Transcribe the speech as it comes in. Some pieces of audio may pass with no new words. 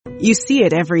You see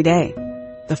it every day.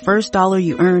 The first dollar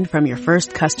you earned from your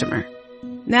first customer.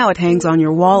 Now it hangs on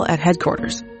your wall at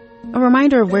headquarters. A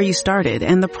reminder of where you started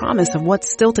and the promise of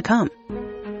what's still to come.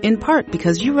 In part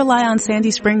because you rely on Sandy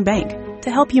Spring Bank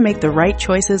to help you make the right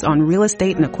choices on real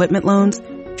estate and equipment loans,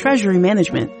 treasury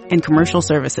management, and commercial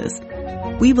services.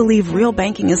 We believe real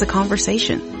banking is a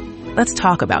conversation. Let's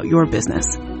talk about your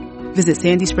business. Visit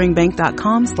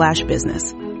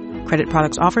sandyspringbank.com/business. Credit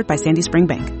products offered by Sandy Spring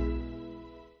Bank.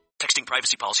 Texting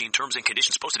privacy policy and terms and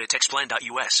conditions posted at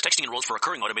textplan.us. Texting enrolls for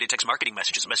recurring automated text marketing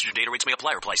messages. Messenger data rates may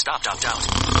apply. Reply stop, opt out.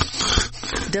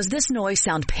 Does this noise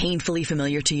sound painfully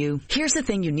familiar to you? Here's the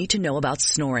thing you need to know about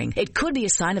snoring. It could be a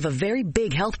sign of a very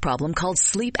big health problem called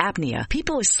sleep apnea.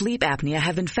 People with sleep apnea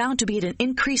have been found to be at an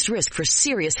increased risk for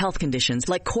serious health conditions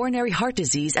like coronary heart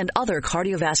disease and other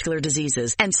cardiovascular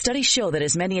diseases. And studies show that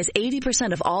as many as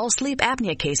 80% of all sleep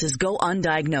apnea cases go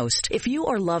undiagnosed. If you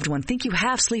or loved one think you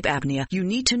have sleep apnea, you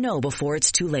need to know before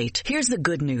it's too late. Here's the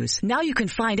good news. Now you can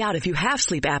find out if you have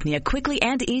sleep apnea quickly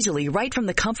and easily right from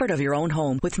the comfort of your own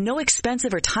home with no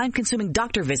expensive or time-consuming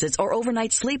doctor visits or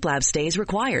overnight sleep lab stays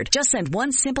required. Just send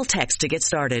one simple text to get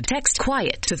started. Text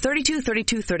QUIET to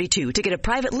 323232 to get a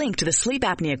private link to the sleep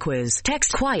apnea quiz.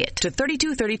 Text QUIET to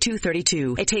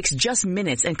 323232. It takes just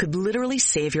minutes and could literally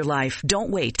save your life. Don't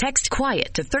wait. Text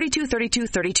QUIET to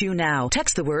 323232 now.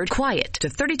 Text the word QUIET to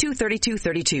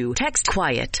 323232. Text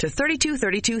QUIET to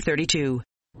 323232.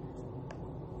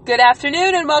 Good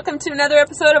afternoon and welcome to another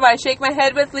episode of I Shake My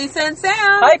Head with Lisa and Sam.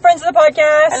 Hi, friends of the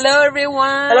podcast. Hello,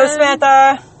 everyone. Hello,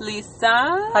 Samantha.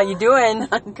 Lisa. How you doing?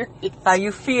 I'm great. How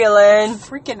you feeling?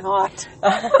 Freaking hot.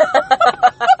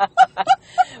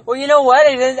 Well, you know what?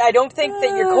 I don't think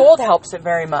that your cold helps it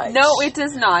very much. No, it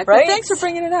does not. Right? But thanks for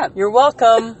bringing it up. You're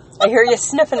welcome. I hear you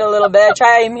sniffing a little bit.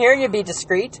 I'm hearing you be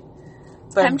discreet.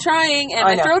 But I'm trying, and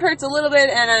my throat hurts a little bit,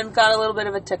 and I've got a little bit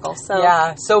of a tickle. So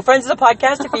yeah. So, friends of the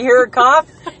podcast, if you hear her cough,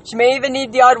 she may even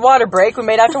need the odd water break. We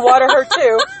may have to water her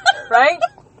too, right?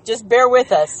 Just bear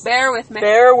with us. Bear with me.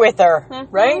 Bear with her,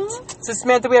 right? So,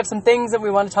 Samantha, we have some things that we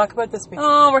want to talk about this week.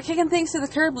 Oh, we're kicking things to the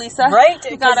curb, Lisa. Right?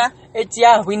 We gotta.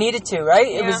 We needed to,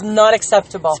 right? Yeah. It was not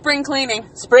acceptable. Spring cleaning.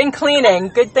 Spring cleaning.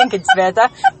 Good thinking, Samantha.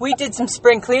 We did some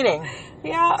spring cleaning.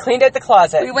 Yeah. Cleaned out the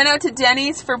closet. We went out to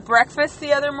Denny's for breakfast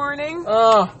the other morning.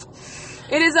 Oh.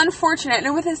 It is unfortunate,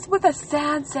 and with a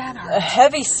sad heart. A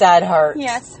heavy, sad heart.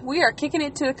 Yes, we are kicking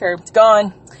it to the curb. It's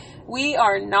gone. We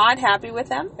are not happy with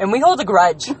them. And we hold a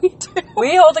grudge. We do.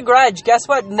 We hold a grudge. Guess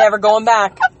what? Never going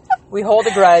back. We hold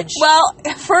a grudge. Well,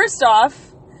 first off,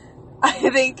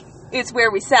 I think it's where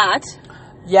we sat.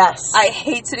 Yes. I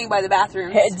hate sitting by the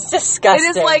bathroom. It's disgusting.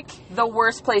 It is like the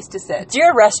worst place to sit.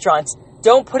 Dear restaurants,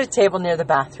 don't put a table near the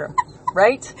bathroom.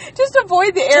 Right? Just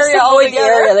avoid the area Just avoid altogether. the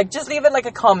area. Like, just leave it like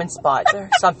a common spot or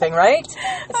something, right?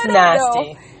 It's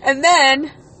nasty. Know. And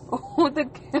then,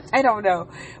 I don't know.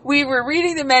 We were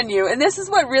reading the menu, and this is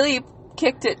what really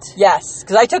kicked it. Yes,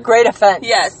 because I took great offense.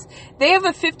 Yes. They have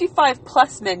a 55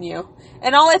 plus menu.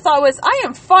 And all I thought was, I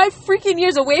am 5 freaking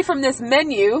years away from this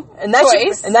menu and that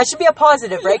choice. That should be a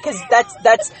positive, right? Because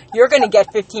that's you're going to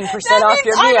get 15% off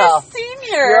your meal. I'm a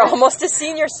senior. You're almost a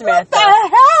senior, Samantha. What the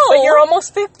hell? But you're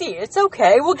almost 50. It's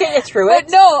okay. We'll get you through it.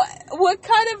 But no, what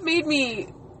kind of made me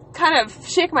kind of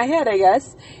shake my head, I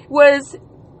guess, was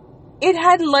it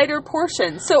had lighter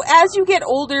portions. So as you get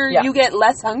older, you get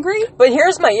less hungry. But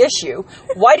here's my issue.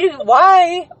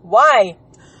 Why,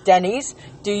 Denny's,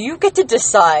 do you get to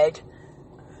decide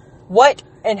what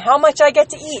and how much I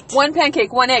get to eat? 1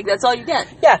 pancake, 1 egg, that's all you get.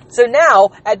 Yeah, so now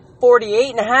at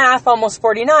 48 and a half, almost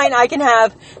 49, I can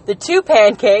have the 2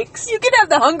 pancakes. You can have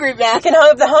the hungry man. I can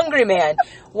have the hungry man.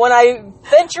 When I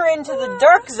venture into the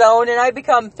dark zone and I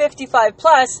become 55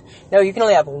 plus, no, you can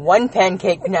only have 1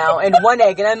 pancake now and 1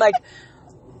 egg. And I'm like,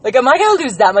 am I going to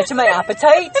lose that much of my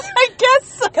appetite? I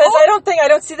guess so. Because I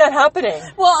don't see that happening.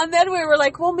 Well, and then we were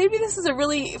like, well, maybe this is a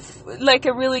really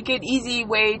good, easy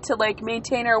way to,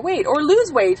 maintain our weight or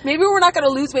lose weight. Maybe we're not going to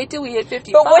lose weight till we hit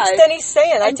 55. But what's Denny's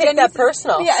saying? I take that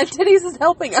personal. Yeah, and Denny's is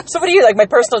helping us. So what are you, like my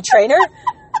personal trainer?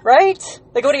 Right?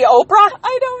 Like, what are you, Oprah?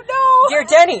 I don't know. Dear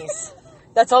Denny's.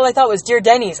 That's all I thought was, Dear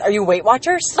Denny's, are you Weight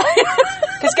Watchers?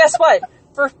 Because guess what?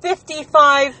 For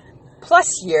 55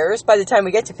 plus years, by the time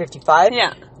we get to 55,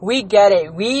 we get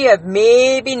it. We have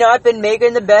maybe not been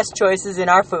making the best choices in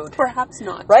our food. Perhaps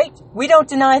not. Right? We don't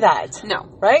deny that. No.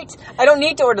 Right? I don't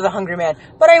need to order the Hungry Man,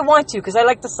 but I want to because I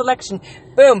like the selection.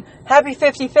 Boom. Happy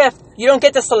 55th. You don't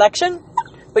get the selection,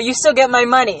 but you still get my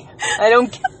money. I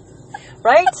don't get...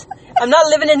 Right? I'm not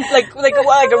living in,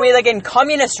 are we in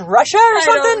communist Russia or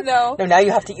something? I don't know. No, now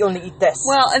you have to only eat this.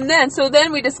 Well, and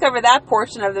then we discovered that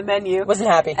portion of the menu. Wasn't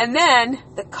happy. And then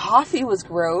the coffee was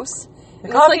gross.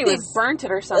 It was like they burnt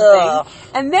it or something. Ugh.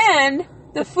 And then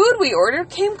the food we ordered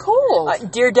came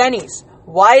cold. Dear Denny's,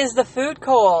 why is the food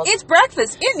cold? It's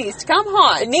breakfast. It needs to come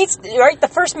hot. It needs, right? The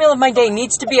first meal of my day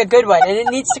needs to be a good one, and it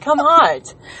needs to come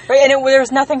hot, right? And there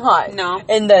was nothing hot. No.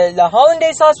 And the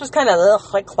hollandaise sauce was kind of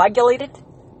like coagulated.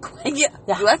 Yeah,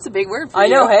 well, that's a big word for I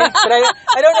you. know, hey? But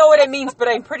I don't know what it means, but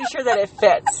I'm pretty sure that it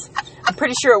fits. I'm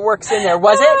pretty sure it works in there.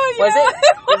 Was it? Yeah. Was it?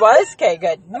 It was? Okay,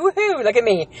 good. Woohoo, look at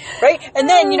me. Right? And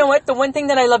then, you know what? The one thing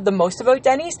that I loved the most about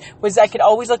Denny's was I could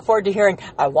always look forward to hearing,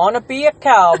 I want to be a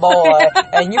cowboy,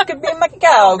 and you could be my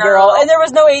cowgirl. And there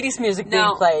was no 80s music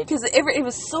being played. Because it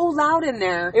was so loud in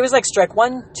there. It was like strike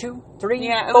 1, 2, 3,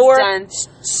 Yeah, it 4. was done.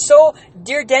 So,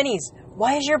 dear Denny's,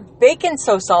 why is your bacon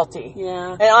so salty?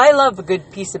 Yeah. And I love a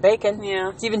good piece of bacon. Yeah.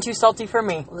 It's even too salty for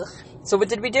me. Ugh. So what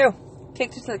did we do?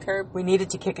 Kicked it to the curb. We needed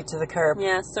to kick it to the curb.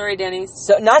 Yeah, sorry, Denny's.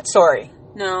 So, not sorry.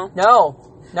 No.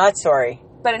 No, not sorry.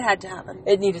 But it had to happen.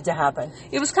 It needed to happen.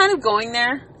 It was kind of going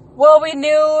there. Well, we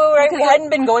knew, right? We Because hadn't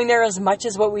been going there as much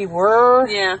as what we were.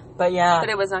 Yeah. But yeah. But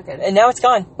it was not good. And now it's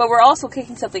gone. But we're also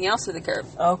kicking something else to the curb.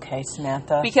 Okay,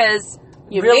 Samantha. Because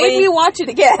you Really? made me watch it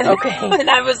again. Okay. And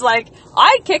I was like,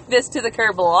 I kicked this to the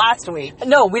curb last week.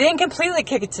 No, we didn't completely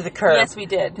kick it to the curb. Yes, we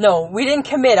did. No, we didn't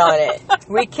commit on it.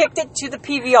 We kicked it to the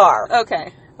PVR.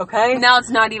 Okay. Okay? Now it's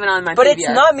not even on my But PVR. it's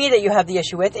not me that you have the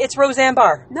issue with. It's Roseanne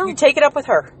Barr. No. You take it up with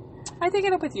her. I take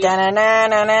it up with you. No,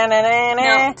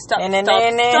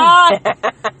 Stop.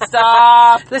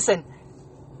 Stop. Listen,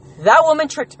 that woman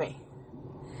tricked me.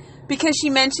 Because she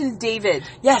mentioned David.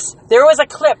 Yes, there was a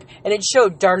clip, and it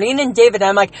showed Darlene and David, and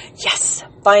I'm like, yes,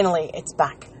 finally, it's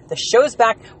back. The show's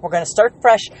back. We're going to start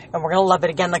fresh, and we're going to love it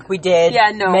again like we did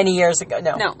many years ago.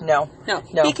 No.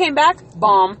 He came back,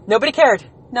 bomb. Nobody cared.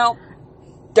 No.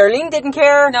 Darlene didn't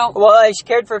care. No. Well, she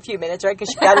cared for a few minutes, right?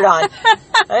 Because she got it on.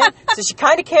 Right? So she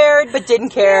kind of cared, but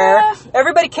didn't care. Yeah.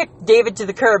 Everybody kicked David to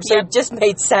the curb, so Yep. it just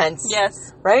made sense. Yes.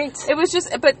 Right? It was just,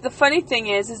 but the funny thing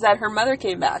is that her mother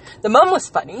came back. The mom was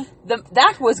funny.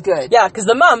 That was good. Yeah, because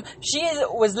the mom, she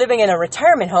was living in a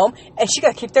retirement home, and she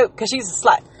got kicked out because she's a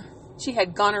slut. She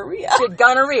had gonorrhea. She had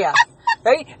gonorrhea.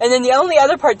 Right? And then the only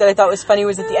other part that I thought was funny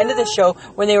was at the end of the show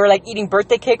when they were like eating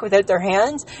birthday cake without their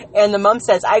hands. And the mom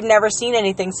says, I've never seen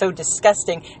anything so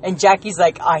disgusting. And Jackie's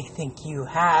like, I think you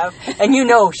have. And you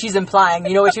know she's implying.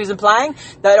 You know what she was implying?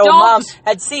 That old mom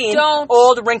had seen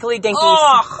old wrinkly dinkies.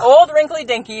 Ugh. Old wrinkly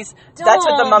dinkies. That's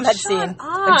what the mom had Shut seen. up.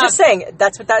 I'm just saying.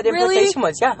 That's what that Really? implication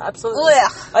was. Yeah, absolutely.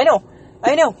 Ugh.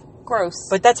 I know. Gross.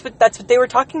 But that's what they were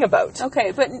talking about.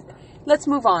 Okay, but let's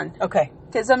move on. Okay.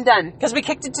 Because I'm done. Because we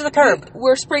kicked it to the curb.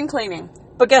 We're spring cleaning.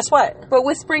 But guess what? But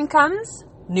with spring comes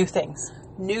New things.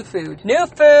 new food. New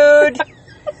food!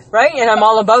 Right? And I'm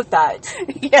all about that.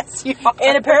 Yes, you are.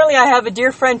 And apparently I have a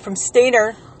dear friend from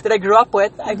Stainer that I grew up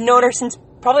with. I've known her since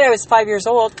probably I was 5 years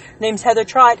old. Her name's Heather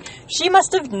Trott. She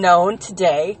must have known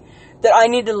today that I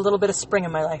needed a little bit of spring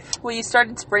in my life. Well, you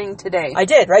started spring today. I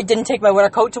did, right? Didn't take my winter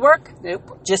coat to work.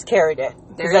 Nope. Just carried it.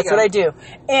 There you That's go. what I do.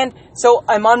 And so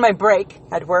I'm on my break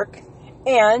at work,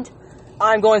 and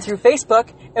I'm going through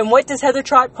Facebook, and what does Heather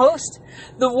Trott post?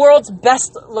 The world's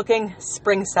best looking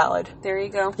spring salad. There you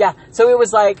go. Yeah, so it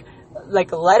was like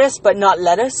lettuce, but not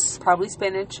lettuce. Probably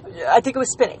spinach. I think it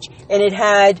was spinach. And it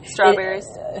had... Strawberries.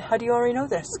 How do you already know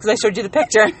this? Because I showed you the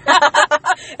picture.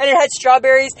 And it had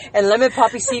strawberries and lemon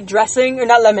poppy seed dressing. Or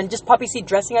not lemon, just poppy seed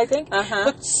dressing, I think. Uh-huh.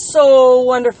 Looked so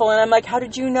wonderful. And I'm like, how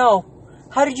did you know?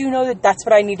 How did you know that that's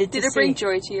what I needed to see? Did it bring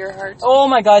joy to your heart? Oh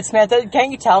my God, Samantha.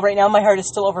 Can't you tell right now my heart is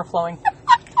still overflowing?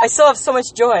 I still have so much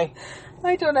joy.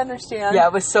 I don't understand. Yeah,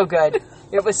 it was so good.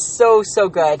 It was so, so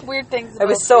good. Weird things I about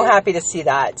was so food. happy to see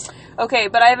that. Okay,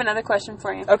 but I have another question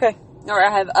for you. Okay. Or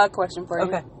I have a question for you.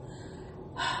 Okay.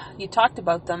 You talked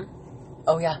about them.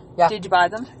 Oh, yeah. Yeah. Did you buy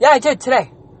them? Yeah, I did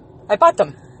today. I bought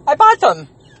them. I bought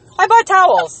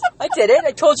towels. I did it.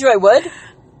 I told you I would.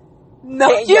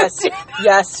 No, Okay, yes.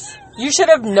 Yes. You should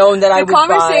have known that I would buy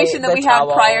the conversation that the we had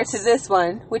towels. prior to this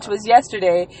one, which was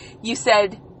yesterday, you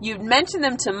said you mentioned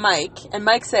them to Mike, and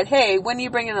Mike said, hey, when are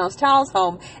you bringing those towels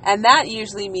home? And that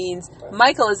usually means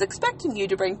Michael is expecting you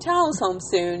to bring towels home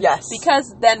soon. Yes.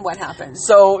 Because then what happens?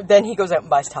 So then he goes out and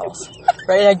buys towels.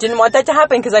 Right? And I didn't want that to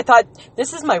happen because I thought,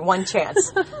 this is my one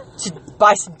chance to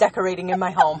buy some decorating in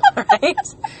my home. Right?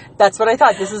 That's what I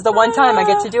thought. This is the one time I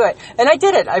get to do it. And I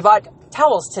did it. I bought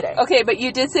towels today. Okay, but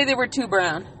you did say they were too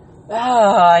brown. Oh,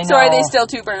 I know. So are they still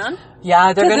too brown?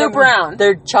 Yeah, they're 'Cause gonna. they're brown.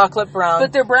 They're chocolate brown.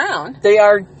 But they're brown. They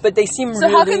are, but they seem So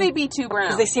really... how can they be too brown?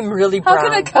 Because they seem really How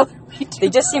brown. can a color be too They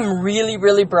just seem really,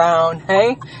 really brown,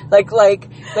 hey? Like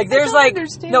there's don't like...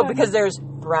 understand. No, because there's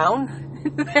brown.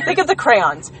 Think of the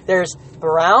crayons. There's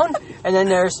brown, and then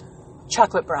there's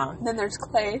chocolate brown. Then there's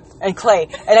Clay. And Clay.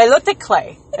 And I looked at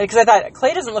Clay because I thought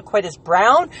Clay doesn't look quite as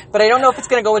brown, but I don't know if it's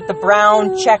going to go with the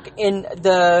brown check in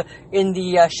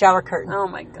the shower curtain. Oh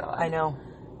my god. I know.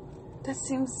 That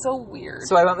seems so weird.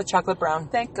 So I went with chocolate brown.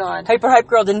 Thank God. Hype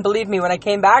girl didn't believe me when I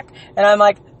came back, and I'm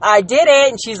like, I did it.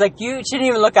 And she's like, she didn't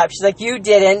even look up. She's like, you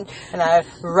didn't. And I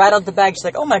rattled the bag. She's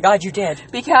like, oh my God, you did.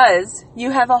 Because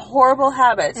you have a horrible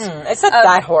habit. It's not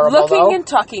that horrible, looking though. and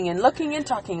talking and looking and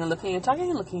talking and looking and talking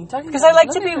and looking and talking. Because I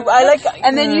like to be,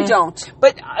 and then you don't.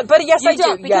 But yes, You I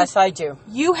don't, do. because Yes, I do.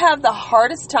 You have the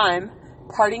hardest time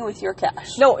parting with your cash.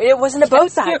 No, it wasn't about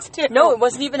Yes, that. you do. No, it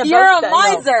wasn't even about You're a that.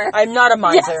 No. miser. I'm not a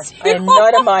miser. Yes, I am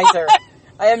not a miser.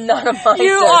 I am not a miser.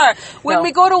 You are. When No.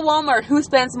 we go to Walmart, who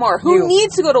spends more? Who You.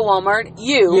 needs to go to Walmart?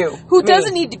 You. You. Who Me.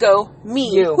 doesn't need to go? Me.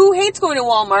 You. Who hates going to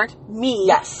Walmart? Me.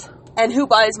 Yes. And who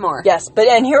buys more? Yes, but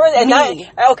Me.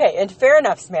 Okay, and fair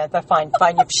enough, Samantha. Fine.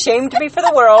 You've shamed me for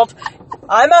the world.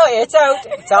 I'm out. It's out.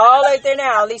 It's all out there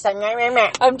now. Lisa.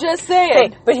 I'm just saying.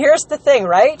 Okay, but here's the thing,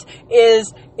 right?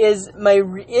 Is my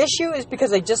issue is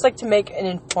because I just like to make an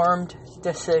informed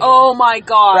decision. Oh my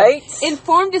God. Right?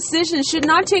 Informed decisions should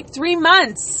not take 3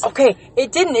 months. Okay,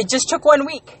 it didn't. It just took 1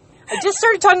 week. I just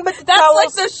started talking about the That's towels.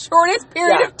 like the shortest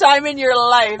period Yeah. of time in your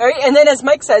life. All right, and then as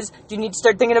Mike says, do you need to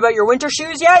start thinking about your winter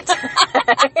shoes yet? That's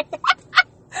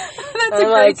I'm a great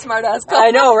like, smart ass.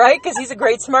 I know, right? Because he's a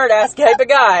great smart ass type of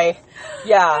guy.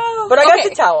 Yeah, but I got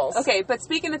the towels. Okay, but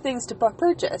speaking of things to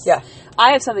purchase, Yeah.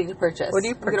 I have something to purchase. What are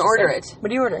you I'm purchasing? gonna order it.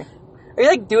 What are you ordering? Are you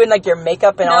like doing like your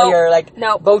makeup and No. all your like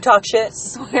No. Botox shit?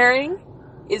 Swearing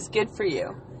is good for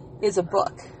you. Is a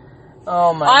book.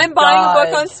 Oh my I'm buying God.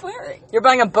 a book on swearing You're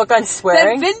buying a book on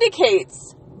swearing? that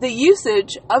vindicates the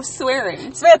usage of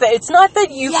swearing. Samantha, it's not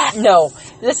that you... Yes. No.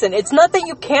 Listen, it's not that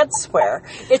you can't swear.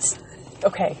 It's...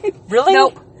 Okay. Really?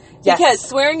 Nope. Yes. Because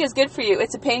swearing is good for you.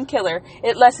 It's a painkiller.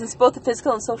 It lessens both the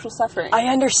physical and social suffering. I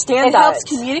understand It that. helps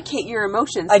communicate your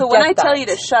emotions. I So when get I tell that. you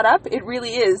to shut up, it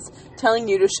really is telling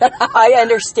you to shut up. I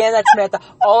understand that, Samantha.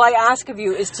 All I ask of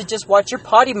you is to just watch your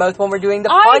potty mouth when we're doing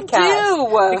the I podcast.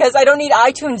 do. Because I don't need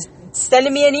iTunes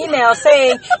sending me an email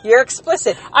saying you're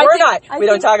explicit. We're not. We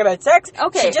don't talk about sex.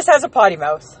 Okay. She just has a potty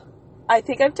mouth. I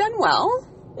think I've done well.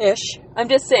 Ish. I'm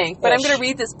just saying. But I'm Ish. going to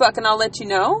read this book and I'll let you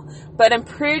know. But I'm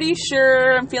pretty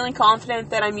sure, I'm feeling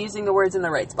confident that I'm using the words in the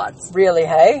right spots. Really,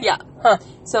 hey? Yeah. Huh.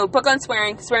 So, book on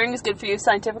swearing. Swearing is good for you.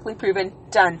 Scientifically proven.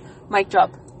 Done. Mic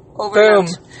drop. Over Boom.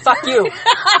 and out. Fuck you.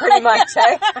 Pretty much,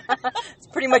 hey? It's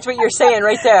pretty much what you're saying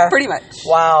right there. Pretty much.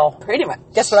 Wow. Pretty much.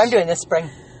 Guess what I'm doing this spring?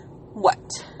 What?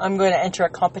 I'm going to enter a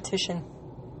competition.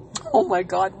 Oh my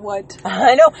God, what?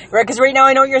 I know, right? Because right now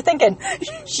I know what you're thinking.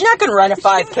 She's not going to run a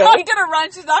 5K. She's not going to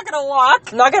run. She's not going to walk.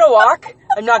 I'm not going to walk.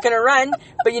 I'm not going to run.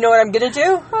 But you know what I'm going to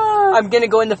do? I'm going to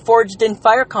go in the Forged in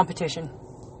Fire competition.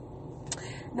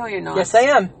 No, you're not. Yes, I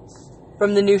am.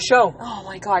 From the new show, Oh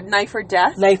my God, knife or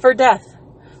death? Knife or Death.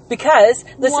 Because,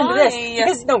 listen to this. Why?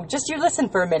 Because, no, just you listen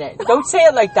for a minute. Don't say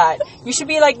it like that. You should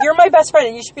be like, you're my best friend.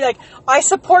 And you should be like, I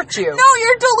support you. No,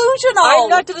 you're delusional. I'm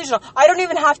not delusional. I don't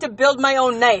even have to build my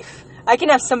own knife. I can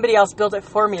have somebody else build it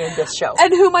for me in this show.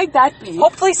 And who might that be?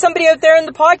 Hopefully somebody out there in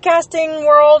the podcasting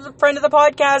world, a friend of the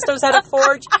podcast, knows how to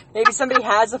forge. Maybe somebody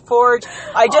has a forge.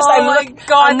 I'm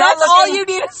God, not that's all looking- you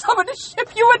need is someone to ship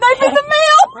you a knife in the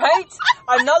mail. Right?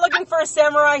 I'm not looking for a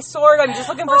samurai sword. I'm just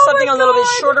looking for Oh something my a little bit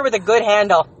God. shorter with a good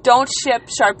handle. Don't ship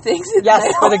sharp things in Yes, the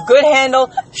mail. with a good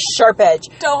handle, sharp edge.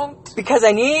 Don't. Because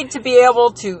I need to be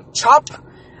able to chop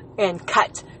and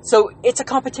cut. So it's a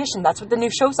competition. That's what the new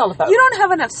show's all about. You don't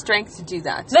have enough strength to do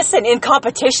that. Listen, in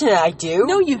competition I do.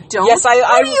 No, you don't. Yes,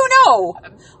 How do you know?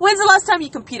 When's the last time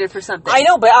you competed for something? I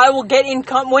know, but I will get in...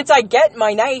 once I get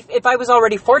my knife, if I was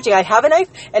already forging, I'd have a knife,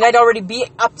 and I'd already be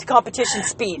up to competition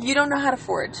speed. You don't know how to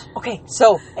forge. Okay,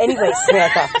 so, anyways,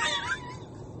 Samantha,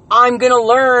 I'm going to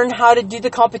learn how to do the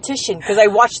competition, because I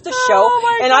watched the show,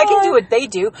 Oh my and I can God. do what they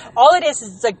do. All it is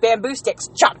it's like bamboo sticks.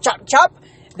 Chop, chop, chop.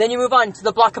 Then you move on to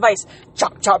the block of ice.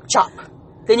 Chop, chop, chop.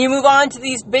 Then you move on to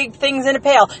these big things in a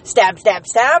pail. Stab, stab,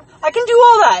 stab. I can do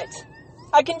all that.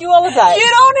 I can do all of that. You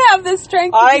don't have the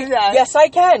strength to do that. Yes, I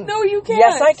can. No, you can't.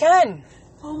 Yes, I can.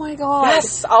 Oh my God.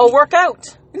 Yes, I'll work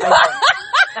out.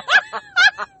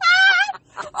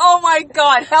 Oh my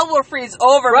God. Hell will freeze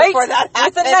over Right? before that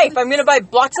happens. With a knife. I'm going to buy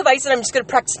blocks of ice and I'm just going to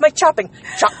practice my chopping.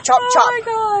 Chop, chop, Oh chop. my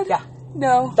God. Yeah.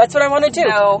 No. That's what I want to do.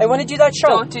 No. I want to do that show.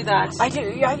 Don't do that. I do.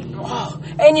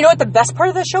 And you know what the best part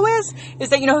of the show is? Is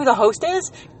that you know who the host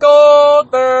is?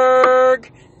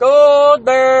 Goldberg.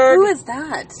 Who is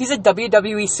that? He's a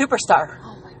WWE superstar.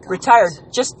 Oh my God. Retired.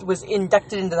 Just was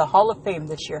inducted into the Hall of Fame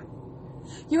this year.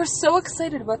 You were so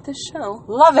excited about this show.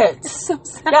 Love it. So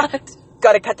sad. Yeah.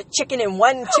 got to cut the chicken in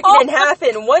half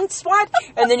in one swat,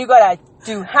 and then you got to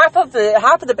do half of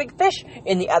the big fish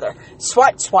in the other.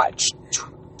 Swat,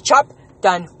 chop,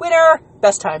 done. Winner,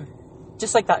 best time.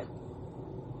 Just like that.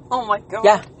 Oh my God.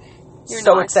 Yeah. You're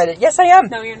so not. excited. Yes, I am.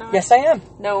 No, you're not. Yes, I am.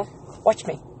 No. Watch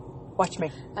me.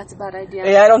 That's a bad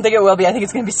idea. Yeah, I don't think it will be. I think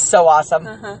it's going to be so awesome.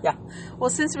 Yeah.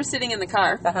 Well, since we're sitting in the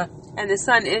car and the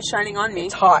sun is shining on me,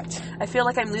 It's hot. I feel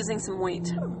like I'm losing some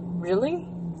weight. Really?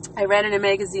 I read in a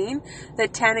magazine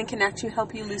that tanning can actually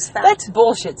help you lose fat. That's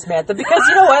bullshit, Samantha, because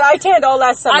you know what? I tanned all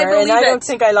last summer, I believe and I it. don't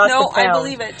think I lost a pound. No, I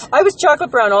believe it. I was chocolate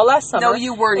brown all last summer. No,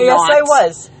 you were Yes, not. I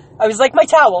was. I was like my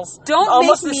towels. Don't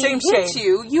almost make the me same hit shade.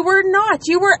 you. You were not.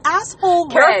 You were asshole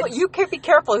Careful, red. you can't be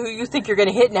careful who you think you're going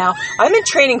to hit now. I'm in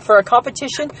training for a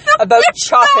competition about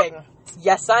chopping.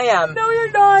 Yes, I am. No,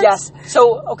 you're not. Yes.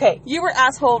 So, okay. You were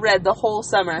asshole red the whole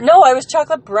summer. No, I was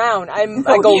chocolate brown. I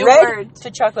go you red weren't.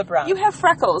 to chocolate brown. You have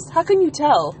freckles. How can you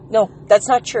tell? No, that's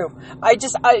not true. I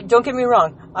don't get me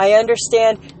wrong. I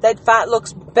understand that fat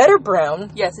looks better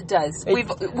brown. Yes, it does.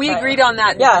 It- We agreed on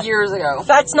that years ago.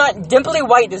 Fat's not, dimply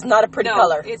white is not a pretty No,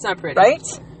 color. it's not pretty. Right?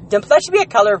 That should be a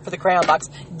color for the crayon box.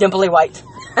 Dimply white.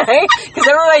 Right? Because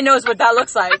everybody knows what that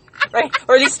looks like. Right?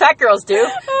 Or at least fat girls do.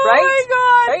 Right? Oh my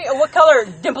God. Right? What color?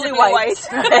 Dimply white.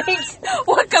 Right?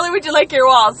 What color would you like your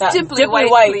walls? Dimply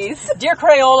white, please. Dear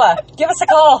Crayola, give us a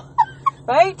call.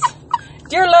 Right?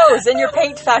 Dear Lowe's in your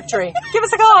paint factory, give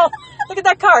us a call. Look at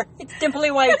that car. It's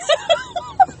dimply white.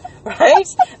 Right?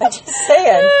 I'm just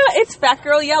saying. It's fat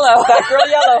girl yellow. Fat girl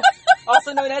yellow.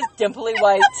 Also known as dimply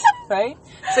white. Right?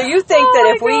 So you think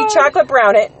that if we chocolate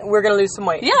brown it, we're going to lose some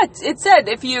weight? Yeah, it said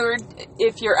if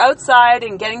you're outside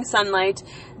and getting sunlight,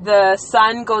 the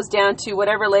sun goes down to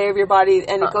whatever layer of your body,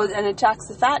 and it goes and it attacks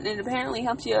the fat, and it apparently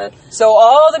helps you. So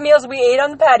all the meals we ate on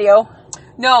the patio.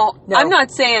 No, I'm not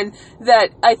saying that.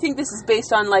 I think this is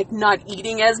based on like not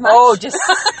eating as much. Oh, just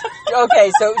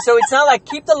okay. So it's not like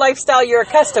keep the lifestyle you're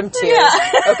accustomed to.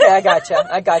 Yeah. Okay, I gotcha.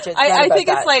 I think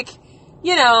it's like,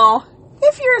 you know,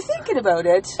 if you're thinking about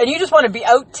it, and you just want to be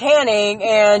out tanning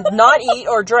and not eat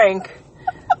or drink.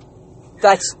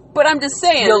 But I'm just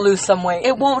saying, you'll lose some weight.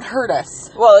 It won't hurt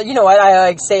us. Well, you know what? I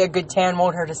like say a good tan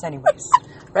won't hurt us anyways.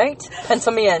 Right?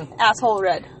 Pencil me in. Asshole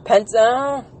red.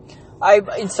 I'm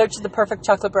in search of the perfect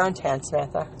chocolate brown tan,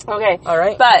 Samantha. Okay. All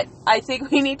right. But I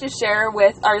think we need to share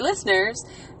with our listeners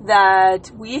that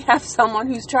we have someone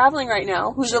who's traveling right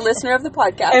now, who's a listener of the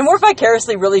podcast. And we're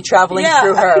vicariously really traveling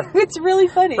through her. It's really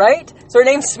funny. Right? So her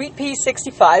name's Sweet Pea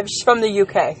 65. She's from the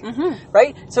UK. Mm-hmm.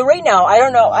 Right? So right now, I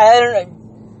don't know.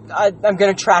 I'm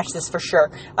going to trash this for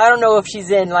sure. I don't know if she's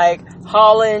in like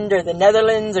Holland or the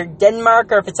Netherlands or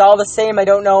Denmark or if it's all the same. I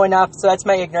don't know enough, so that's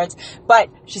my ignorance. But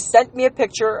she sent me a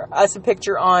picture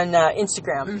on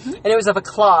Instagram, and it was of a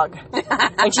clog.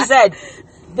 And she said,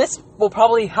 "This will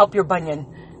probably help your bunion."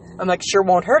 I'm like, "Sure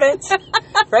won't hurt it."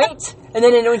 Right? And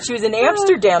then when she was in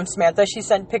Amsterdam, Samantha, she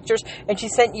sent pictures, and she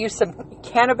sent you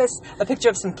a picture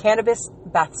of some cannabis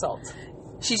bath salt.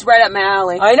 She's right up my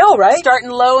alley. I know, right?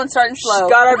 Starting low and starting slow.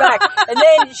 She got our back. And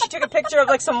then she took a picture of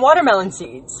like some watermelon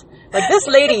seeds. Like this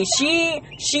lady,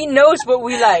 she knows what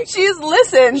we like. She's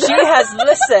listened. She has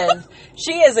listened.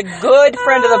 She is a good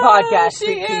friend of the podcast,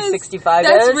 She is. 65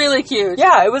 That's is. really cute.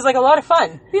 Yeah, it was like a lot of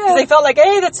fun. Yeah. Because they felt like,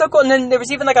 hey, that's so cool. And then there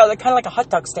was even like kind of like a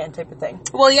hot dog stand type of thing.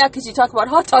 Well, yeah, because you talk about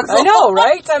hot dogs. I know,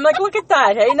 right? I'm like, look at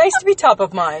that. Hey, nice to be top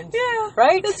of mind. Yeah.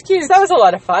 Right? That's cute. So that was a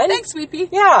lot of fun. Thanks, Sweepy.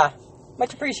 Yeah.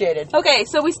 Much appreciated. Okay,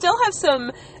 so we still have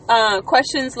some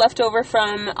questions left over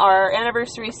from our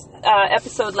anniversary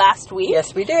episode last week.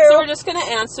 Yes, we do. So we're just going to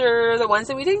answer the ones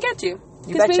that we didn't get to.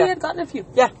 Because we betcha. had gotten a few.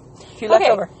 Yeah. A few left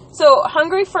over. So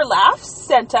Hungry for Laughs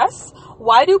sent us,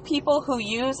 why do people who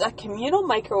use a communal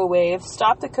microwave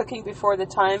stop the cooking before the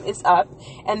time is up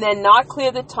and then not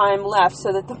clear the time left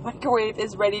so that the microwave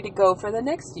is ready to go for the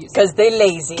next use? Because they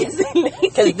lazy. Because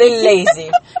they lazy.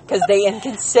 Because they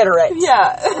inconsiderate.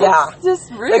 Yeah. Yeah.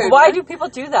 Just rude. Like, why do people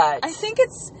do that? I think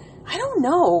I don't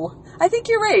know. I think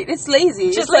you're right. It's lazy.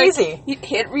 It's just like lazy. You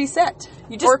hit reset.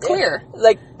 You just or clear.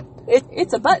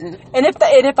 It's a button. And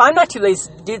if I'm not too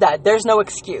lazy to do that, there's no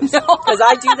excuse. No. Because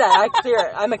I do that. I clear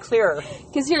it. I'm a clearer.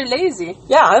 Because you're lazy.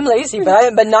 Yeah, I'm lazy,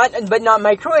 but not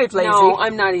microwave lazy. No,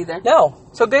 I'm not either. No.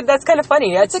 So good. That's kind of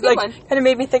funny. That's a good one. Kind of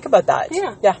made me think about that.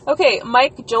 Yeah. Yeah. Okay,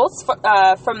 Mike Joltz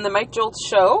from the Mike Joltz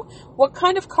Show. What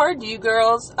kind of car do you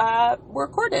girls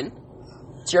record in?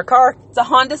 It's your car. It's a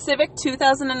Honda Civic,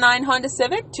 2009 Honda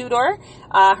Civic, two-door.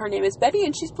 Her name is Betty,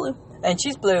 and she's blue. And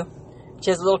she's blue. She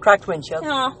has a little cracked windshield.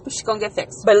 Oh, but she's going to get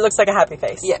fixed. But it looks like a happy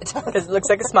face. Yeah. Because it looks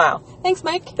like a smile. Thanks,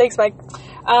 Mike. Thanks, Mike.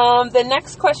 The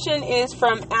next question is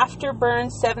from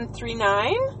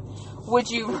Afterburn739.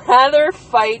 Would you rather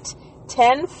fight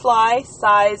 10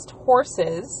 fly-sized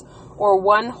horses or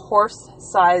 1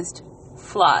 horse-sized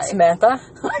fly? Samantha?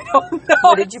 I don't know.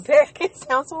 What did you pick? It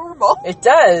sounds horrible. It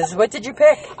does. What did you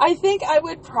pick? I think I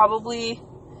would probably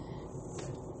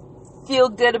feel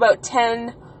good about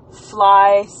 10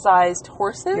 fly-sized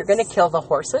horses. You're going to kill the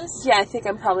horses? Yeah, I think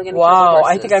I'm probably going to kill the Wow,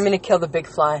 horses. I think I'm going to kill the big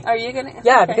fly. Are you going to?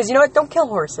 Yeah, Okay. because you know what? Don't kill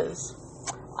horses.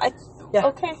 Yeah.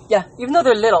 Okay. Yeah, even though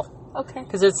they're little. Okay.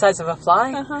 Because they're the size of a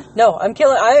fly. Uh-huh. No, I'm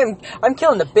killing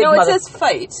the big No, it mother. says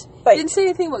fight. Fight. It didn't say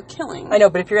anything about killing. I know,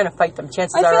 but if you're going to fight them,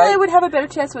 chances I are, feel right? I would have a better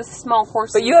chance with small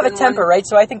horses. But you have a than temper, one right?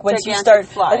 So I think once you gigantic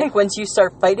start, fly. once you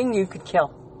start fighting, you could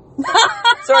kill.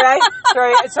 Sorry.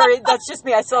 That's just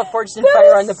me. I still have forged in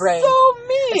fire on the brain. So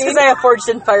mean. It's because I have forged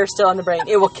in fire still on the brain.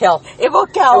 It will kill. It will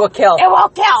kill. It will kill. It will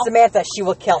kill. Samantha, she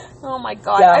will kill. Oh my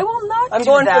god! Yeah. I will not. I'm do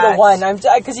going that. for the 1.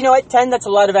 Because you know what? 10. That's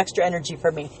a lot of extra energy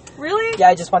for me. Really? Yeah,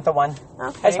 I just want the 1. Okay.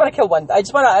 I just want to kill 1. I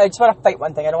just want to fight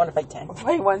one thing. I don't want to fight 10.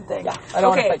 Wait, one thing. Yeah, I don't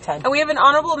want to Okay, fight 10. and we have an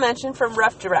honorable mention from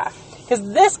Rough Giraffe.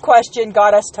 Because this question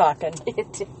got us talking.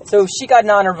 So she got an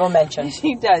honorable mention.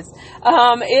 She does.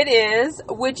 It is,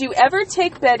 would you ever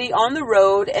take Betty on the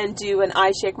road and do an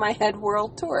I Shake My Head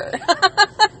world tour?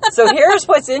 So here's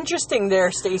what's interesting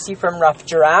there, Stacy from Rough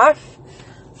Giraffe.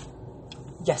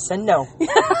 Yes and no.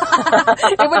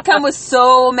 It would come with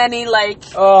so many, like,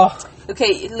 Oh,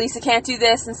 okay, Lisa can't do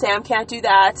this and Sam can't do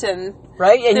that, and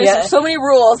right? And there's so many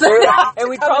rules. and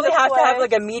we'd probably have to have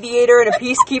like a mediator and a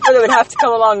peacekeeper that would have to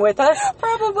come along with us.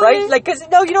 Probably. Right? Like, because,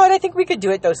 no, you know what? I think we could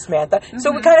do it though, Samantha.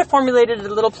 So we kind of formulated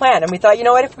a little plan, and we thought, you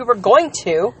know what? If we were going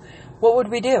to, what would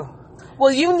we do?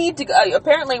 Well, you need to go,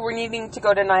 apparently we're needing to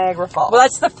go to Niagara Falls. Well,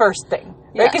 that's the first thing.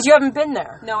 Right? Yeah. Because you haven't been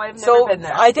there. No, I've never So been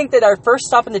there. I think that our first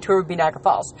stop on the tour would be Niagara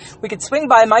Falls. We could swing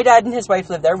by. My dad and his wife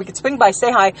live there. We could swing by,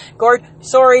 say hi. Gord,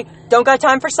 sorry, don't got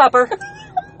time for supper.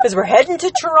 Because we're heading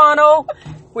to Toronto.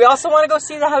 We also want to go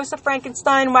see the House of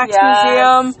Frankenstein Wax Yes.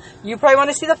 Museum. You probably want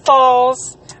to see the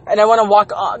falls. And I want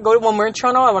to when we're in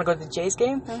Toronto, I want to go to the Jays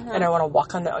game. And I want to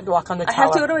walk on the tower. I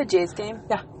have to go to a Jays game.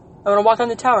 Yeah. I want to walk on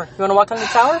the tower. You want to walk on the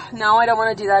tower? No, I don't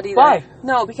want to do that either. Why?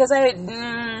 No, because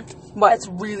What? that's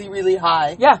really, really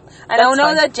high. Yeah. I don't know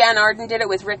fine. that Jan Arden did it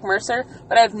with Rick Mercer,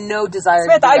 but I have no desire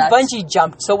Samantha, to do I that. bungee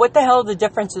jumped. So what the hell are the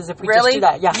differences if we Really? just do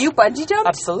that? Yeah. You bungee jumped?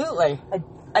 Absolutely.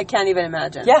 I can't even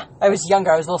imagine. Yeah, I was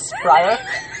younger. I was a little sprier.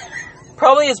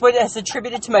 Probably is what has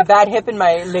attributed to my bad hip in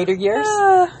my later years.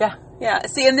 Yeah. Yeah.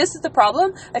 See, and this is the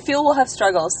problem. I feel we'll have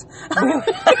struggles.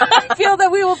 I feel that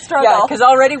we will struggle. Yeah, because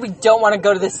already we don't want to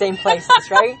go to the same places,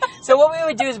 right? So what we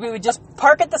would do is we would just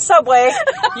park at the subway.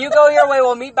 You go your way.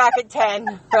 We'll meet back at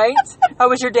 10, right? How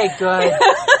was your day? Good.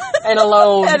 And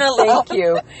alone. And alone. Thank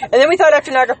you. And then we thought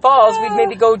after Niagara Falls, we'd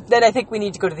maybe go, then I think we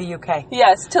need to go to the UK.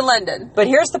 Yes, to London. But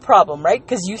here's the problem, right?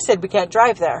 Because you said we can't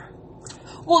drive there.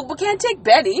 Well, we can't take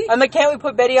Betty. I'm like, can't we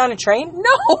put Betty on a train?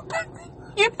 No.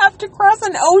 You'd have to cross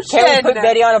an ocean. Can't we put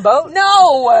Betty on a boat?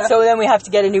 No. So then we have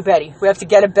to get a new Betty. We have to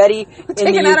get a Betty in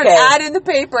Taking the out UK. an ad in the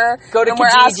paper. Go to and we're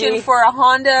Kijiji. asking for a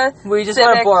Honda We just Civic,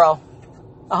 want to borrow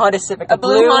a Honda Civic, a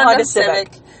blue Honda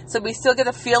Civic. So we still get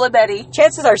a feel of Betty.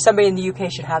 Chances are somebody in the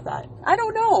UK should have that, I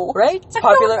don't know. right? It's I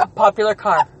don't know. popular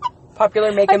car,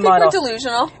 popular make I and think model. we're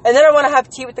delusional. And then I want to have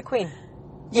tea with the Queen.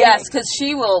 Yes, because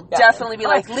she will Yeah. definitely be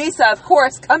like, Lisa, of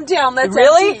course, come down. Let's have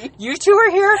Really? tea." You two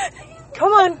are here?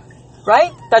 Come on,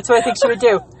 right? That's what I think she would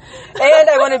do. And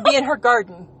I want to be in her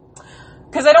garden.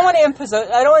 Because I don't want to impose.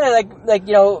 I don't want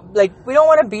to we don't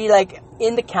want to be like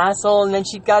in the castle and then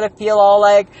she's got to feel all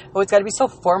like, oh, it's got to be so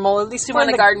formal. At least You we're want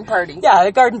in a garden party. Yeah,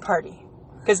 a garden party.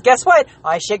 Because guess what?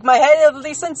 I shake my head at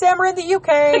Lisa and Sam are in the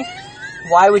UK.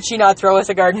 Why would she not throw us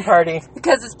a garden party?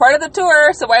 Because it's part of the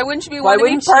tour, so why wouldn't she be Why wanting to be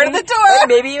wouldn't part she? of the tour? Right,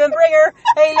 maybe even bring her.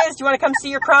 Hey Liz, do you want to come see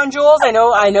your crown jewels? I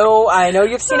know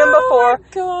you've seen them before. Oh,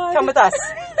 God. Come with us.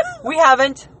 We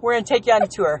haven't. We're going to take you on a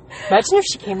tour. Imagine if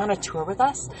she came on a tour with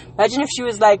us. Imagine if she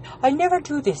was like, I never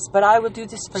do this, but I will do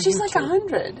this for you She's like too.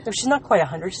 100. No, she's not quite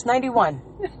 100. She's 91.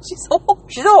 She's old.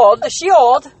 She's old. She's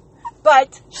old,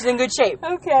 but she's in good shape.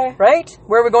 Okay. Right?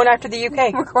 Where are we going after the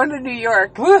UK? We're going to New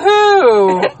York.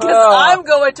 Woohoo! Because Oh. I'm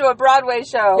going to a Broadway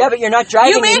show. Yeah, but you're not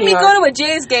driving You made in New me York. go to a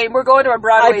Jays game. We're going to a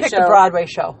Broadway I picked show. a Broadway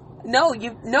show. No,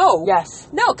 no. Yes.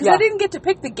 No, because Yeah. I didn't get to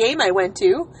pick the game I went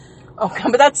to. Okay,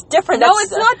 but that's different. No, That's,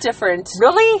 it's not different.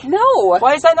 Really? No.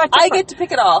 Why is that not I different? get to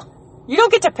pick it all. You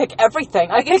don't get to pick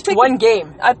everything. I get to picked pick one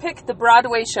game. I picked the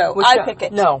Broadway show. Which I show? pick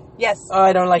it. No. Yes. Oh,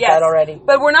 I don't like Yes. that already.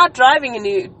 But we're not driving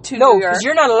to No, New York. because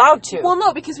you're not allowed to. Well,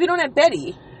 no, because we don't have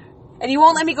Betty. And you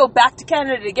won't let me go back to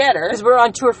Canada to get her. Because we're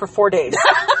on tour for 4 days.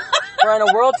 We're on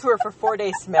a world tour for 4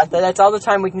 days, Samantha. That's all the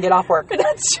time we can get off work.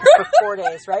 That's true. For 4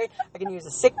 days, right? I can use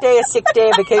a sick day, a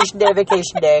vacation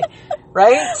day,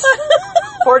 right?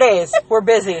 4 days. We're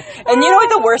busy. And you know what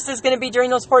the worst is going to be during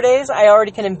those 4 days? I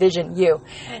already can envision you.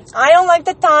 I don't like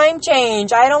the time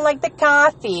change. I don't like the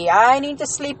coffee. I need to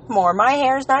sleep more. My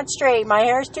hair's not straight. My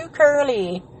hair's too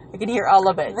curly. I can hear all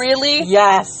of it. Really?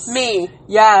 Yes. Me?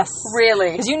 Yes.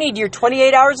 Really? Because you need your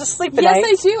 28 hours of sleep a Yes, night.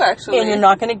 I do, actually. And you're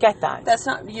not going to get that. That's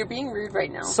not... You're being rude right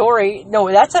now. Sorry.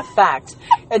 No, that's a fact.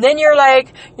 And then you're like,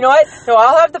 you know what? No,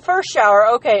 I'll have the first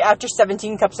shower. Okay, after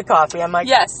 17 cups of coffee. I'm like,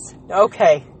 Yes.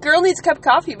 okay. Girl needs a cup of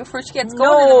coffee before she gets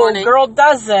going in the morning. No, girl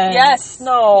doesn't. Yes.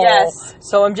 No. Yes.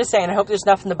 So I'm just saying, I hope there's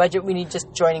enough in the budget. We need just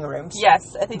joining rooms.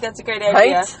 Yes, I think that's a great idea.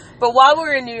 Right? But while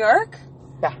we're in New York,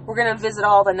 Yeah. we're going to visit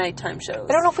all the nighttime shows.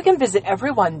 I don't know if we can visit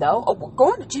everyone, though. Oh, we're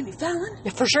going to Jimmy Fallon.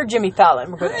 Yeah, for sure, Jimmy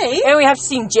Fallon. We're good. Right. And we have to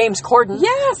see James Corden.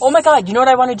 Yes. Oh my God, you know what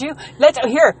I want to do?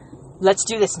 Let's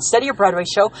do this. Instead of your Broadway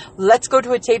show, let's go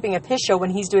to a taping of his show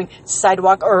when he's doing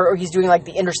Sidewalk, or he's doing like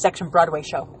the Intersection Broadway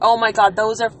show. Oh my God,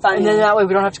 those are funny. And then that way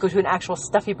we don't have to go to an actual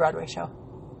stuffy Broadway show.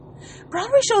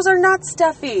 Broadway shows are not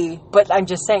stuffy. But I'm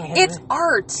just saying, It's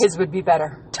art. his would be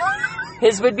better.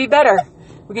 His would be better.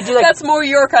 We could do like That's more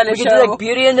your kind of we show. could do like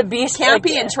Beauty and the Beast. Campy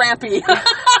like, and trampy.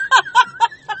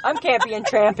 I'm campy and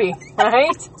trampy,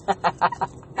 right?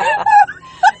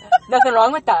 Nothing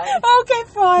wrong with that.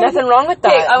 Okay, fine. Nothing wrong with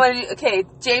Okay, that. I want to do... Okay,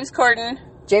 James Corden,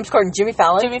 James Corden, Jimmy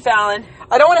Fallon. Jimmy Fallon.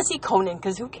 I don't want to see Conan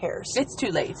because who cares? It's too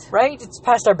late. Right? It's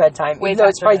past our bedtime. Way Even though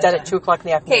it's past our probably done at bedtime. 2 o'clock in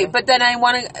the afternoon. Okay, but then I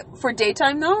want to... For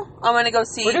daytime, though, I want to go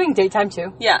see... We're doing daytime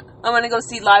too. Yeah, I want to go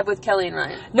see Live with Kelly and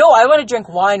Ryan. No, I want to drink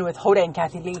wine with Hoda and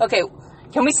Kathy Lee. Okay,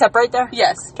 Can we separate there?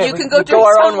 yes. Okay, you we- can go we drink go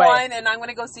our some own way. wine, and I'm going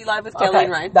to go see Live with Kelly Okay,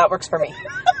 and Ryan. that works for me.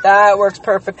 That works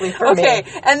perfectly for me. Okay,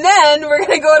 and then we're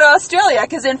going to go to Australia,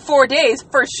 because in 4 days,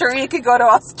 for sure you could go to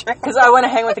Australia. Because I want to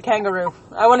hang with a kangaroo.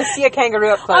 I want to see a kangaroo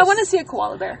up close. I want to see a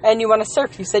koala bear. And you want to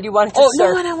surf. You said you wanted to Oh,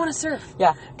 surf. no, and I want to surf.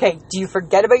 Yeah. Okay. Do you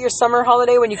forget about your summer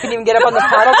holiday when you couldn't even get up on the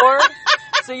paddleboard?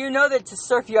 So you know that to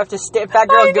surf you have to stay. Fat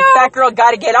girl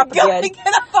got to get up Gotta again. get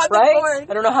up on Right? the board.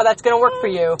 I don't know how that's going to work for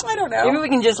you. I don't know. Maybe we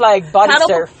can just like body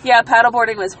surf. Yeah,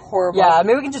 paddleboarding was horrible. Yeah,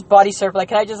 maybe we can just body surf. Like,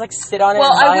 can I just like sit on it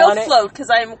Well, and lie I on will it? float, because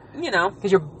I'm, you know,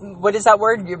 Because you're, what is that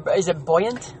word? Is it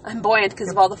buoyant? I'm buoyant because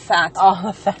of all the fat. Oh,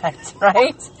 the fact,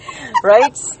 right?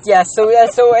 Right? Yeah. So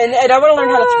and I want to learn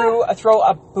how to throw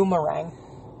a boomerang.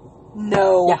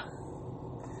 No. Yeah.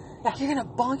 You're going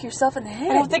to bonk yourself in the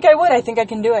head. I don't think I would. I think I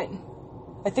can do it.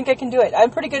 I think I can do it. I'm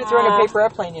pretty good at throwing a paper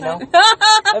airplane, you know.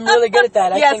 I'm really good at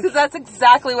that. Yes, because that's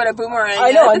exactly what a boomerang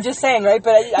I know. is. I'm just saying, right?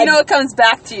 But You know it comes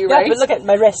back to you, yeah, right? but look at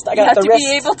my wrist. I you got have the to wrist.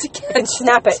 be able to I can catch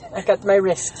snap it. I got my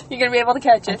wrist. You're going to be able to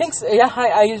catch it. I think so. Yeah,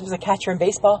 I use it as a catcher in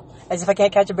baseball. As if I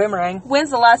can't catch a boomerang. When's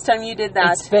the last time you did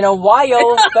that? It's been a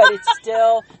while, but it's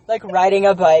still like riding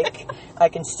a bike. I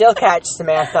can still catch,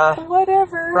 Samantha.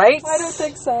 Whatever. Right? I don't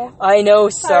think so. I know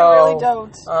so. I really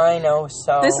don't. I know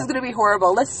so. This is going to be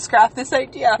horrible. Let's scrap this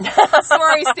idea.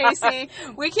 Sorry, Stacey.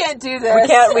 We can't do this. We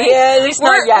can't. At least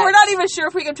not yet. We're not even sure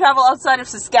if we can travel outside of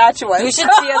Saskatchewan. You should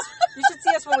see us. You should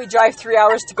see us when we drive 3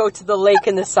 hours to go to the lake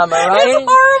in the summer, right? It's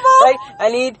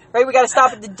horrible. Right? We got to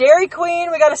stop at the Dairy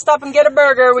Queen. We got to stop and get a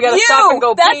burger. We got to stop and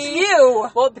go That's pee. you.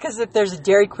 Well, because if there's a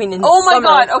Dairy Queen in the Oh my summer,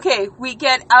 God. Okay, we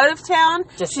get out of town.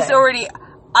 Just She's saying. already...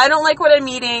 I don't like what I'm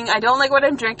eating. I don't like what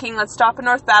I'm drinking. Let's stop in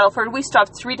North Battleford. We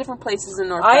stopped 3 different places in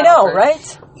North I Battleford. know,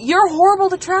 right? You're horrible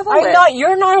to travel I'm with. not.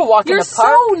 You're not a walk You're in the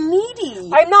park. so needy.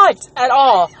 I'm not at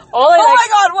all. All I Oh like. my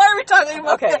God, why are we talking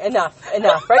about Okay, this?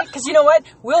 enough, right? Because you know what?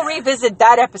 We'll revisit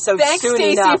that episode Thanks, soon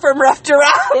Stacey, enough. from Rough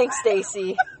Giraffe. Thanks,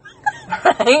 Stacey.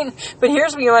 Right? But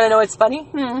here's what you want to know what's funny?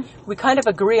 We kind of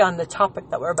agree on the topic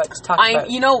that we're about to talk about.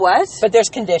 You know what? But there's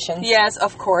conditions. Yes,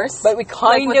 of course. But we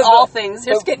kind like with of... all things,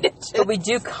 there's but- conditions. But we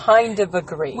do kind of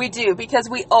agree. We do, because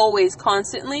we always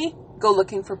constantly go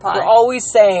looking for pie. We're always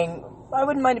saying, I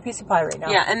wouldn't mind a piece of pie right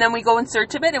now. Yeah, and then we go in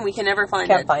search of it, and we can never find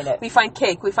Can't it. find it. We find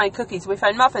cake, we find cookies, we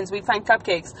find muffins, we find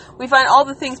cupcakes, we find all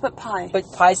the things but pie. But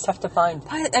pie's tough to find.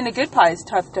 Pie, and a good pie is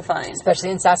tough to find. Especially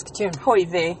in Saskatoon. Hoy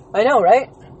vey. I know, right?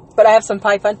 But I have some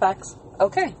pie fun facts.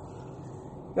 Okay. You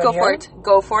wanna Go hear for them? it.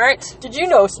 Go for it. Did you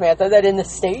know, Samantha, that in the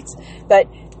States, that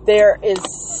there is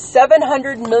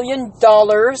 $700 million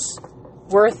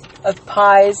worth of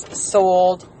pies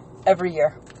sold every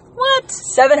year? What?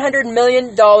 $700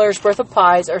 million worth of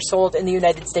pies are sold in the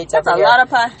United States That's every a year. lot of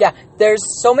pie. Yeah, there's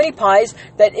so many pies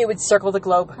that it would circle the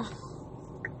globe.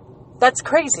 That's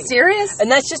crazy. Serious? And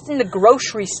that's just in the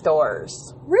grocery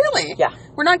stores. Really? Yeah.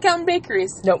 We're not counting bakeries.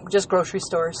 No, just grocery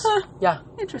stores. Huh. Yeah,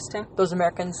 Interesting. those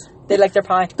Americans, they like their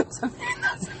pie.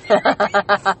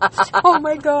 Oh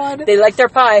my God. They like their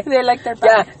pie. They like their pie.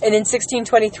 Yeah, and in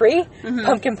 1623,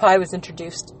 pumpkin pie was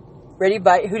introduced. Ready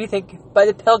by, who do you think? By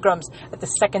the Pilgrims at the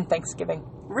second Thanksgiving.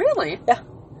 Really? Yeah,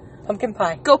 pumpkin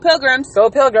pie. Go Pilgrims.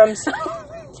 Go Pilgrims.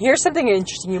 Here's something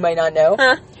interesting you might not know.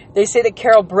 Huh? They say that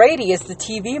Carol Brady is the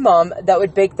TV mom that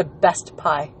would bake the best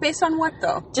pie. Based on what,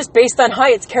 though? Just based on,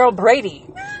 hi, it's Carol Brady.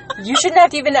 You shouldn't have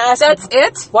to even ask. That's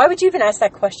it? Why would you even ask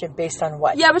that question? Based on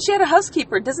what? Yeah, but she had a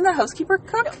housekeeper. Doesn't the housekeeper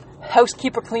cook?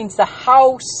 Housekeeper cleans the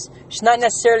house. She's not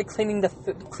necessarily cleaning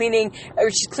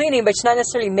she's cleaning, but she's not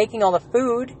necessarily making all the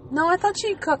food. No, I thought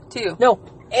she cooked, too. No,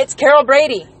 it's Carol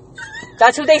Brady.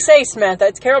 That's what they say, Samantha.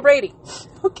 It's Carol Brady.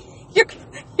 Okay. You're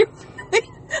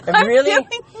Really?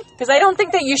 Because I don't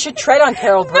think that you should tread on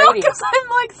Carol Brady. No, because I'm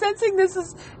like sensing this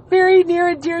is very near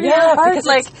and dear to your heart. because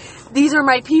Like, these are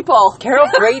my people. Carol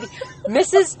Brady.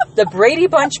 Mrs. the Brady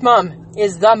Bunch mom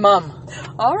is the mom.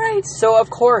 All right. So, of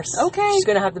course, Okay. she's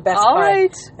going to have the best All pie.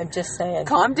 right. I'm just saying.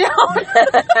 Calm down.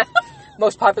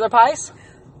 Most popular pies?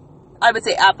 I would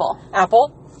say apple.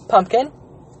 Apple, pumpkin,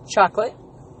 chocolate,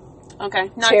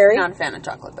 Okay. Cherry. Not a fan of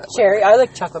chocolate, but cherry. I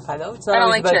like chocolate pie, though. It's not I don't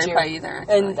always like about cherry you. pie either.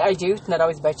 Actually. And I do. It's not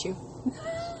always about you.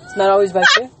 It's not always about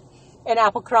you. And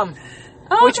apple crumb.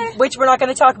 Oh, okay. Which we're not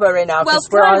going to talk about right now. Well, 'cause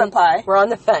it's kind of a pie. We're on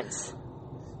the fence.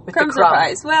 With Crumbs the are crumb.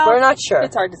 pies. Well, we're not sure.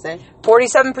 It's hard to say.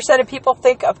 47% of people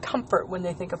think of comfort when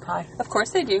they think of pie. Of course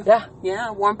they do. Yeah.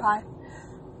 Yeah, warm pie.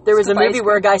 There was a Scoop ice movie cream.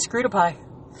 where a guy screwed a pie.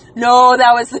 No,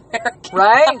 that was the American.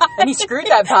 Right? And he screwed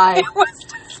that pie. It was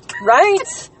just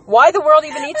Right? Why the world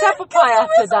even eats apple pie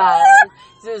after that?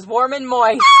 It was warm and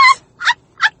moist.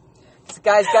 This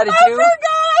guy's got to do.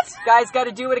 Guy's got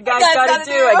to do what a guy's got to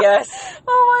do, I guess.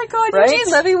 Oh my god, Right?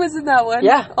 Eugene Levy was in that one.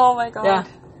 Yeah. Oh my god. Yeah.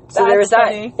 So there was That's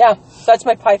that. funny. Yeah. That's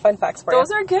my pie fun facts for Those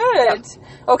you. are good.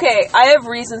 Okay, I have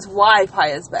reasons why pie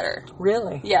is better.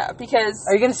 Really? Yeah, because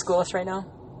Are you going to school us right now?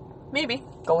 maybe.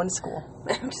 Going to school.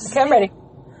 I'm just Okay, I'm ready.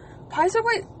 Pies are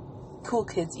what cool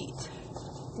kids eat.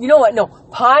 You know what? No.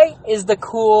 Pie is the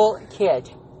cool kid.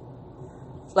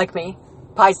 Like me.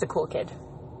 Pie's the cool kid.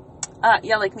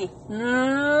 Yeah, like me.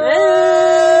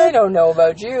 I don't know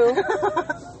about you.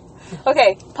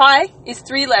 Okay, pie is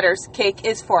 3 letters, cake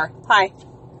is 4. Pie.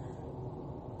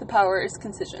 The power is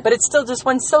concision. But it's still just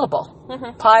one syllable.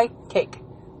 Mhm. Pie, cake.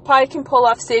 Pie can pull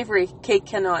off savory, cake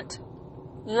cannot.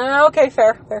 Okay,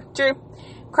 fair. True.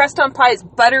 Crust on pie is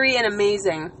buttery and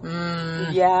amazing.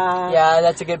 Yeah. Yeah,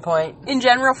 that's a good point. In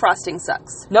general, frosting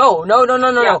sucks. No.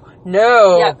 Yeah.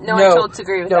 No. Yeah, no, I totally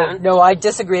disagree with that. No, I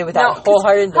disagree with that 'cause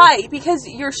wholeheartedly. pie, because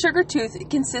your sugar tooth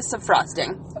consists of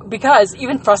frosting. Because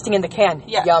even frosting in the can,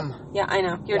 Yeah. yum. Yeah, I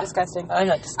know. You're disgusting. I'm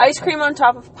not disgusting. Ice cream on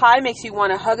top of pie makes you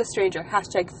want to hug a stranger.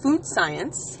 Hashtag food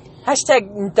science.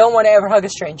 Hashtag don't want to ever hug a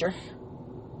stranger.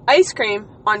 Ice cream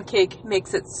on cake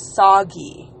makes it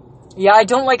soggy. Yeah, I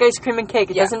don't like ice cream and cake.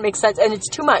 It Yeah. doesn't make sense, and it's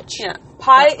too much. Yeah.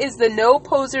 Pie is the no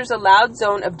posers allowed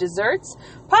zone of desserts.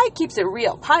 Pie keeps it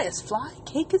real. Pie is fly,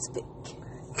 cake is fake.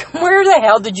 Where the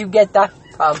hell did you get that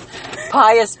from?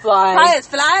 Pie is fly. Pie is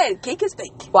fly and cake is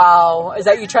fake. Wow. Is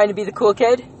that you trying to be the cool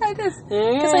kid? I guess.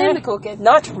 Because I am the cool kid.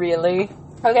 Not really.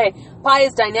 Okay. Pie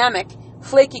is dynamic.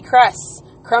 Flaky crusts.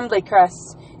 Crumbly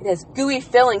crusts. It has gooey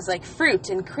fillings like fruit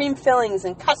and cream fillings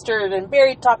and custard and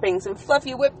berry toppings and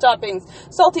fluffy whipped toppings.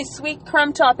 Salty sweet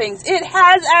crumb toppings. It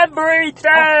has everything.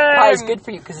 Pie is good for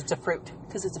you because it's a fruit.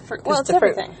 Because it's a fruit. 'Cause Well, it's a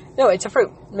fruit. everything. No, it's a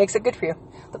fruit. It makes it good for you.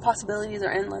 The possibilities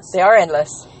are endless. They are endless.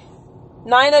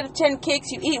 9 out of 10 cakes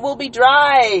you eat will be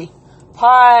dry.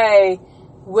 Pie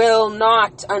will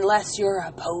not unless you're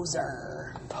a poser.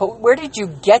 Where did you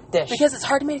get this? Because it's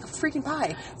hard to make a freaking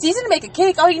pie. It's easy to make a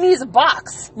cake. All you need is a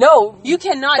box. No, You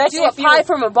cannot That's do a if you- pie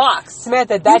from a box.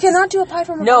 Samantha, You that's cannot do a pie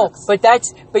from a no, box.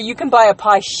 but you can buy a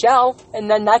pie shell, and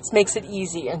then that makes it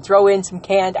easy, and throw in some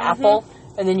canned apple,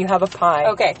 and then you have a pie.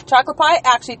 Okay, chocolate pie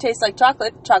actually tastes like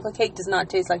chocolate. Chocolate cake does not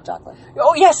taste like chocolate.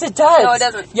 Oh yes, it does. No, it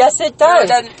doesn't. Yes, it No, does. it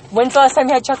doesn't. When's the last time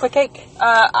you had chocolate cake?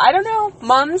 I don't know.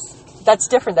 Mums? That's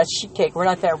different. That's sheet cake. We're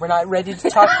not there. We're not ready to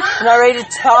talk. We're not ready to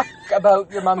talk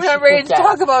about your mom's We're not sheet ready cake to yet.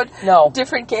 talk about No.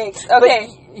 different cakes. Okay.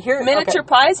 here- Miniature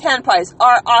pies, hand pies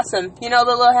are awesome. You know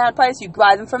the little hand pies? You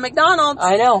buy them from McDonald's.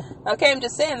 I know. Okay, I'm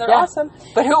just saying, they're Yeah. awesome.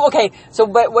 But who? Okay. So,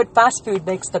 what fast food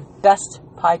makes the best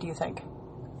pie? Do you think?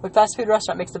 What fast food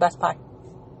restaurant makes the best pie?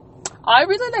 I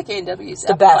really like A&W's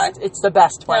The apple best. pie. It's the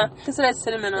best Yeah, one, because it has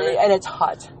cinnamon on it. and it's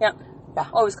hot. Yeah. Yeah.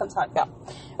 Always comes hot. Yeah.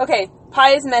 Okay,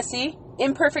 pie is messy,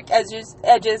 imperfect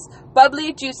edges,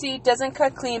 bubbly, juicy, doesn't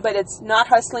cut clean, but it's not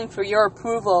hustling for your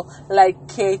approval like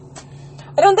cake.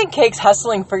 I don't think cake's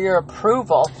hustling for your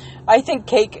approval. I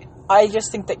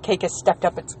just think that cake has stepped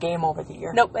up its game over the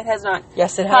year. Nope, it has not.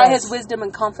 Yes, it Pie has. has wisdom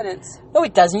and confidence. No,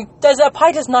 it doesn't. A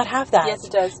pie does not have that. Yes,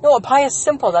 it does. No, a pie is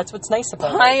simple. That's what's nice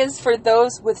about Pie it. is for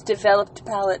those with developed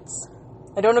palates.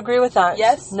 I don't agree with that.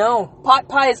 Yes? No. Pot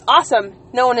pie is awesome.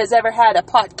 No one has ever had a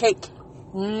pot cake.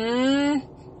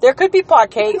 There could be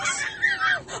pot cakes.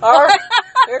 Or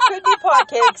There could be pot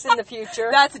cakes in the future.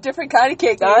 That's a different kind of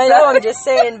cake. I know, I'm just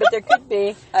saying, but there could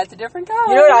be. That's a different kind.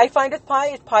 You know what I find with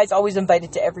pie? Pie is always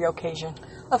invited to every occasion.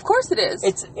 Of course it is.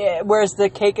 Whereas the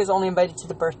cake is only invited to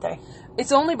the birthday.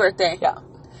 It's only birthday. Yeah.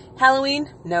 Halloween?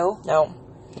 No.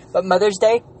 But Mother's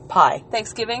Day? Pie.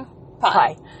 Thanksgiving? Pie.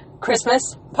 Pie. Christmas?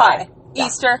 Pie. Yeah.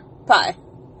 Easter? Pie.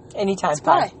 Anytime It's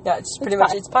pie. Yeah, it's pretty It's much,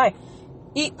 pie. it's pie.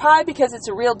 Eat pie because it's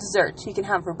a real dessert. You can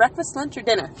have for breakfast, lunch, or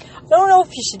dinner. I don't know if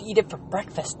you should eat it for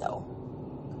breakfast,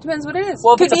 though. Depends what it is.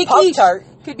 Well, if Could it's be a Pop-Tart.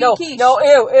 Could be No, quiche. no,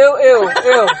 ew.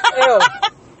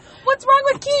 What's wrong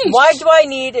with quiche? Why do I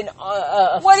need a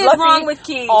What is fluffy wrong with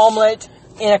quiche? omelet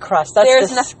in a crust? That's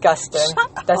There's no- disgusting.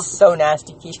 Shut up. That's so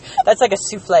nasty, quiche. That's like a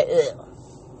souffle. Ew.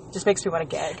 Just makes me want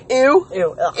to gag. Ew.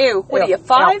 Ew. Ugh. Ew. What are Ew. you,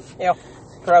 5? Ew.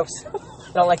 Gross.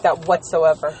 I don't like that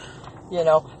whatsoever. You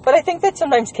know. But I think that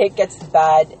sometimes cake gets the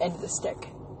bad end of the stick.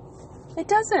 It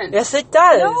doesn't. Yes, it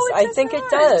does. No, it I does think not. it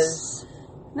does.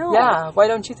 No. Yeah. Why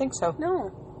don't you think so?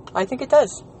 No. I think it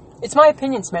does. It's my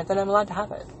opinion, Samantha, and I'm allowed to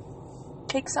have it.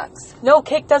 Cake sucks. No,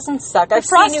 cake doesn't suck. The I've seen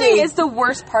frosting you eat- is the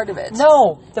worst part of it.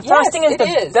 No, the Yes, frosting is it the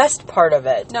is. best part of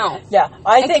it. No. Yeah,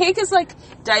 I And think cake is like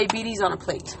diabetes on a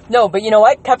plate. no, but you know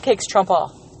what? Cupcakes trump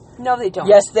all. No, they don't.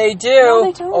 Yes, they do. No,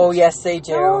 they don't. Oh, yes, they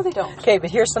do. No, they don't. Okay,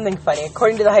 but here's something funny.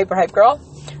 According to the Hype Girl,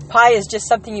 pie is just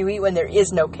something you eat when there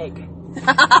is no cake.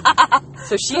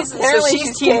 So she's Apparently she's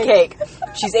she's team cake.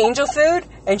 She's angel food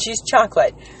and she's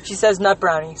chocolate. She says nut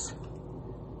brownies.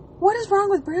 What is wrong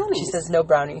with brownies? She says no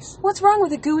brownies. What's wrong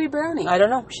with a gooey brownie? I don't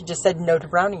know. She just said no to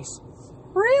brownies.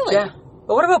 Really? Yeah.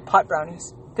 But what about pot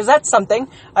brownies? Because that's something.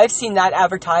 I've seen that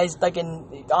advertised like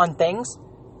on things.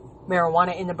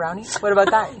 Marijuana in the brownies. What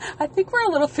about that? I think we're a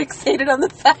little fixated on the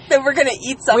fact that we're going to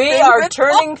eat something. We are with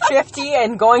turning pot. 50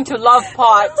 and going to love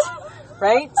pot.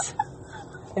 Right?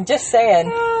 I'm just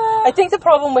saying. I think the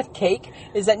problem with cake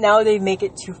is that now they make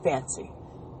it too fancy.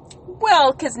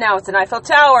 Well, because now it's an Eiffel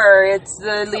Tower. It's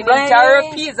the Leaning Right? Tower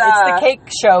of Pisa. It's the cake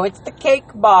show. It's the cake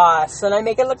boss. And I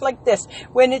make it look like this.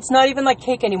 When it's not even like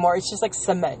cake anymore. It's just like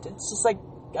cement. It's just like,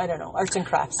 I don't know, arts and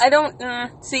crafts. I don't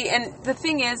see. And the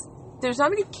thing is, there's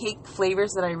not many cake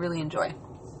flavors that I really enjoy.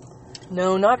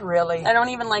 No, not really. I don't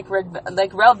even like red. I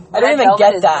don't even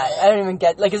get that. I don't even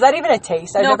get, like, is that even a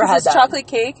taste? I've never had it's that. chocolate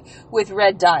cake with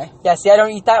red dye. Yeah, see, I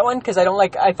don't eat that one because I don't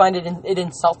like, I find it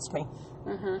insults me.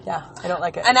 Mm-hmm. Yeah, I don't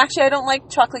like it. And actually, I don't like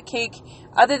chocolate cake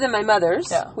other than my mother's,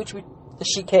 Yeah. which we. The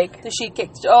sheet cake. The sheet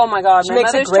cake. Oh my god, She my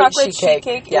makes a mother's great chocolate sheet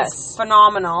cake. Yes. is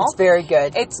phenomenal. It's very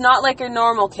good. It's not like a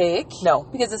normal cake. No.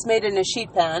 Because it's made in a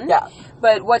sheet pan. Yeah.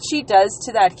 But what she does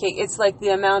to that cake, it's like the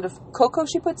amount of cocoa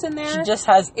she puts in there. She just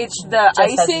has... It's she the just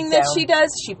has icing it that down. she does.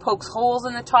 She pokes holes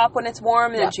in the top when it's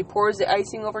warm, and Yeah. then she pours the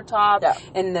icing over top. Yeah.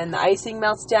 And then the icing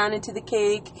melts down into the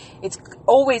cake. It's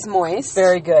always moist.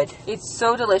 Very good. It's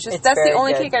so delicious. It's That's the very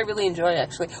only good. cake I really enjoy,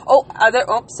 actually.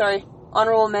 Sorry.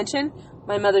 Honorable mention,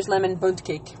 my mother's lemon bundt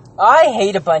cake. I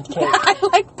hate a bundt cake. I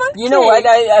like bundt You know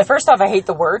what? First off, I hate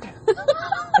the word.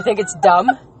 I think it's dumb.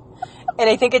 And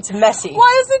I think it's messy.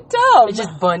 Why is it dumb? It's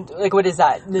just bunt. Like, what is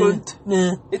that? Bundt.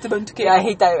 Nah. It's a bundt cake. Yeah, I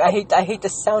hate that. I hate the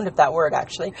sound of that word,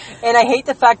 actually. And I hate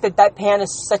the fact that pan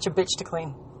is such a bitch to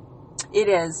clean. It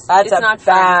is. That's it's a not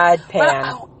fun. bad pan.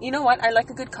 But you know what? I like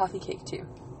a good coffee cake too.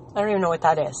 I don't even know what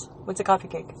that is. What's a coffee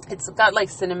cake? It's got like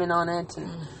cinnamon on it and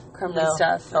crumbly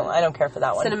stuff. No, I don't care for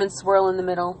that one. Cinnamon swirl in the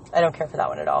middle. I don't care for that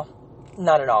one at all.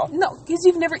 Not at all. No, because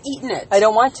you've never eaten it. I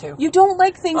don't want to. You don't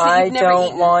like things that I you've never don't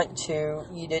eaten. want to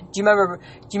eat it. Do you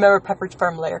remember Pepperidge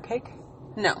Farm layer cake?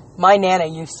 No. My Nana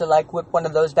used to like whip one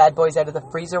of those bad boys out of the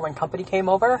freezer when company came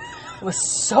over. It was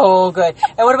so good.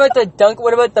 And what about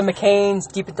the McCain's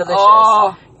Deep and Delicious?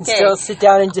 Oh, And okay. still sit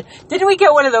down and didn't we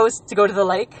get one of those to go to the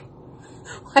lake?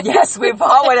 Yes, we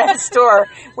bought one at the store.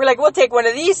 We're like, we'll take one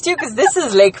of these too because this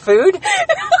is lake food.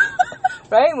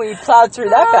 Right? And we plowed through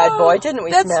that bad boy, didn't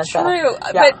we, That's Samantha? true.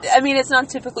 Yeah. But, I mean, it's not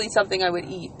typically something I would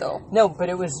eat, though. No, but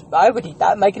I would eat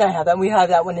that. Mike and I have that. And we have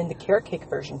that one in the carrot cake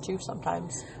version too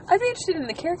sometimes. I'd be interested in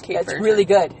the carrot cake That's version. really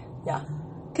good. Yeah.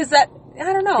 Because I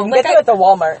don't know. You can Like, get them at the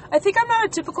Walmart. I think I'm not a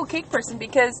typical cake person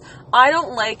because I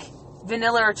don't like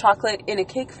vanilla or chocolate in a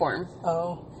cake form.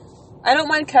 Oh. I don't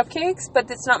mind cupcakes, but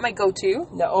it's not my go-to.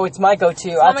 No, it's my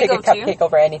go-to. not I'll my take a go-to. cupcake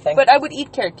over anything. But I would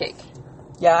eat carrot cake.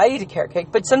 Yeah, I eat a carrot cake,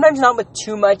 but sometimes not with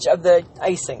too much of the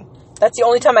icing. That's the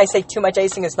only time I say too much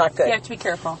icing is not good. You have to be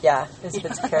careful. Yeah, if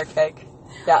it's a carrot cake.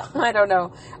 Yeah. I don't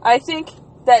know. I think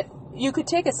that you could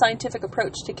take a scientific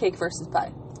approach to cake versus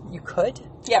pie. You could?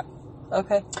 Yep.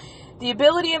 Okay. The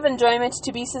ability of enjoyment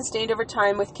to be sustained over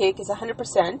time with cake is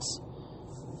 100%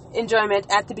 enjoyment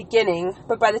at the beginning,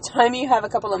 but by the time you have a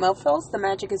couple of mouthfuls, the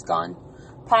magic is gone.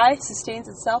 Pie sustains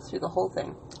itself through the whole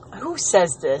thing. Who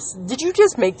says this? Did you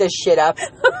just make this shit up?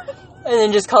 And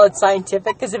then just call it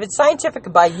scientific? Because if it's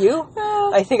scientific by you,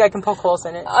 I think I can poke holes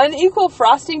in it. Unequal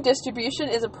frosting distribution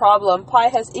is a problem. Pie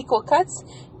has equal cuts.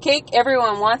 Cake,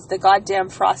 everyone wants the goddamn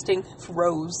frosting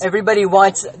rows. Everybody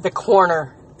wants the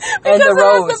corner and the Because it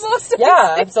rows. has the most Yeah,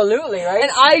 icing. absolutely, right?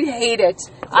 And I hate it.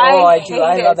 I do. hate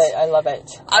I love it. it. I love it.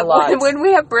 A lot. When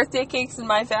we have birthday cakes in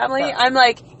my family, Yeah. I'm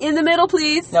like, in the middle,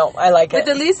 please. No, I like With it.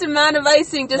 the least amount of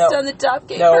icing just No. on the top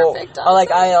cake. No, Perfect.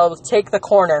 I'll take the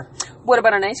corner. What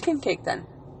about an ice cream cake then?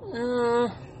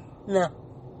 No.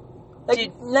 Like, Do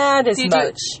you- not as Do you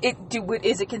much.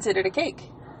 is it considered a cake?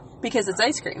 Because it's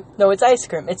ice cream. No, it's ice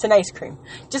cream. It's an ice cream.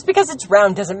 Just because it's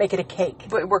round doesn't make it a cake.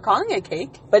 But we're calling it a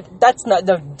cake. But that's not...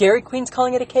 No, Dairy Queen's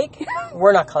calling it a cake?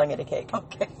 We're not calling it a cake.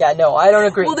 Okay. Yeah, no, I don't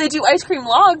agree. Well, they do ice cream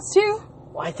logs too.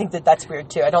 Well, I think that's weird,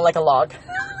 too. I don't like a log.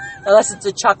 Unless it's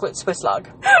a chocolate Swiss log.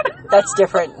 That's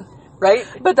different, right?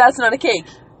 But that's not a cake.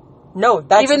 No,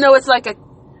 that's... Even though it's like a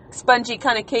spongy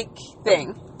kind of cake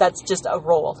thing. That's just a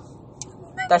roll.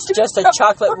 That's just a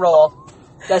chocolate roll.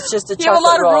 That's just a You have a chocolate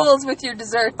lot roll. of rules with your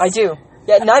desserts. I do.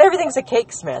 Yeah, not everything's a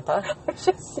cake, Samantha.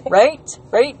 Right?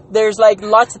 Right? There's like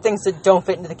lots of things that don't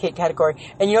fit into the cake category.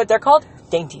 And you know what they're called?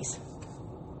 Dainties.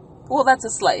 Well, that's a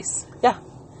slice. Yeah.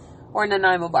 Or a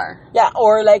Nanaimo bar. Yeah,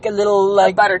 or like a little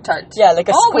like... Butter tart. Yeah, like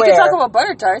a Oh, square. we could talk about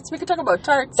butter tarts. We could talk about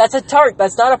tarts. That's a tart.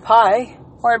 That's not a pie.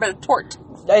 Or about a tort.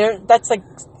 That's like...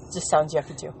 Just sounds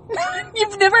yucky too.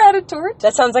 You've never had a tort?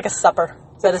 That sounds like a supper.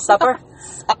 Is that a supper?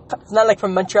 It's not like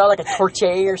from Montreal, like a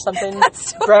tortilla or something.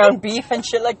 That's so- Ground beef and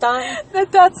shit like that.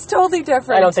 That's totally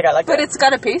different. I don't think I like but that. it's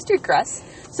got a pastry crust,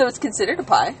 so it's considered a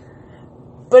pie.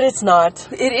 But it's not.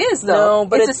 It is, though. No,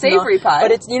 but it's a savory not. pie.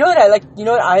 But it's, you know what I like? You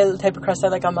know what type of crust I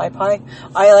like on my pie?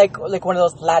 I like one of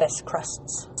those lattice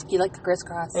crusts. You like the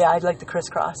crisscross. Yeah, I like the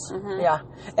crisscross. Mm-hmm. Yeah.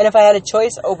 And if I had a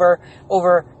choice over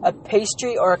a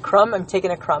pastry or a crumb, I'm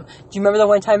taking a crumb. Do you remember the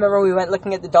one time, we went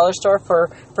looking at the dollar store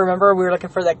remember we were looking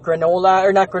for that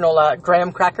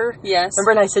graham cracker? Yes.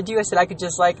 Remember, and I said to you, I said I could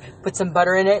just like put some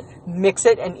butter in it, mix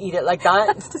it, and eat it like that.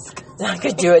 That's disgusting. I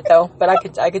could do it though, but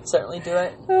I could certainly do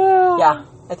it. Oh, Yeah,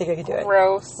 I think I could do it.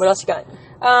 gross. What else you got?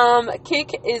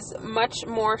 Cake is much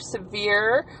more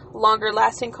severe, longer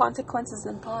lasting consequences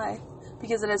than pie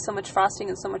because it has so much frosting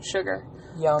and so much sugar.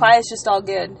 Yum. Pie is just all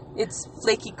good. It's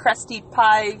flaky, crusty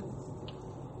pie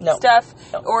No. stuff,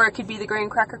 No. or it could be the graham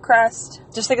cracker crust.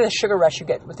 Just think of the sugar rush you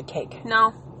get with the cake.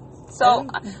 No. So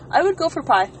I would go for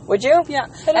pie. Would you? Yeah.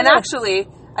 I don't And know. actually,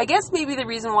 I guess maybe the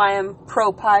reason why I'm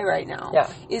pro pie right now Yeah.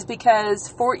 is because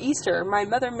for Easter, my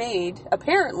mother made,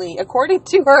 apparently, according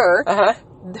to her, Uh-huh.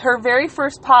 her very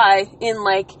first pie in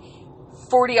like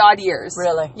 40 odd years.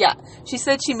 Really? Yeah. She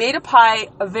said she made a pie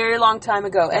a very long time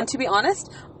ago. And to be honest,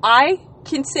 I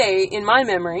can say in my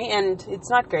memory, and it's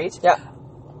not great, Yeah.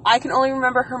 I can only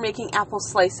remember her making apple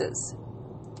slices,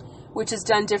 which is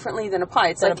done differently than a pie.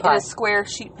 It's Than like a pie. in a square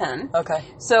sheet pan. Okay.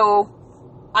 So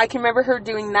I can remember her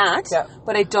doing that, Yeah.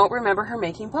 but I don't remember her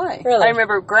making pie. Really? I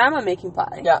remember Grandma making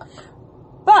pie. Yeah.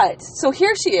 But, so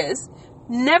here she is,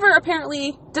 never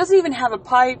apparently, doesn't even have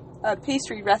a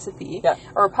pastry recipe, Yeah.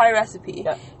 or a pie recipe.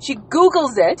 Yeah. She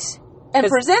Googles it and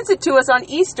 'Cause- presents it to us on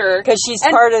Easter. Because she's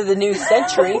and part of the new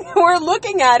century. we're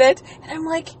looking at it, and I'm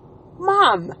like,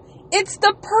 Mom, it's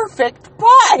the perfect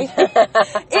pie.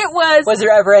 It was... Was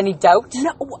there ever any doubt?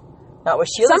 No, Not with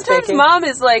Sheila sometimes baking. Mom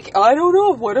is like, I don't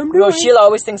know what I'm doing. No, Sheila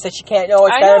always thinks that she can't. No,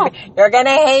 it's I gotta know. be. You're gonna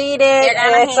hate it. You're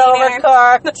gonna It's hate it.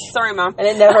 overcooked. Sorry, Mom. And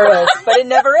it never is. But it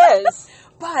never is.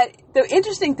 But the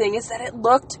interesting thing is that it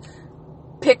looked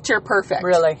picture perfect.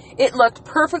 Really? It looked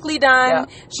perfectly done. Yeah.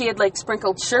 She had like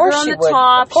sprinkled sugar course on she the would.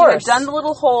 top. Of She had course. done the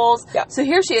little holes. Yeah. So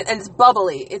here she is, and it's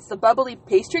bubbly. It's the bubbly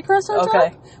pastry crust on Okay.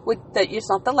 top. It's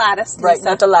not the lattice. Right, Lisa.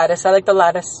 not the lattice. I like the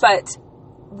lattice. But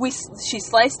she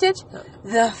sliced it.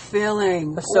 The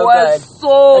filling It's so was good.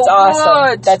 so That's awesome.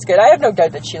 good. That's good. I have no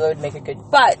doubt that Sheila would make a good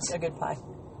But pie.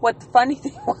 what the funny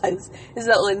thing is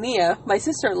that Linnea, my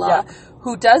sister-in-law, Yeah.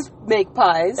 who does make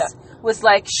pies, Yeah. was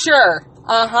like, sure,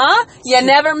 you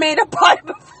never made a pie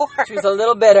before. She was a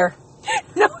little bitter.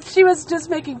 No, she was just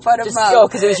making fun of Mom. Oh,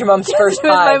 because it was your mom's first It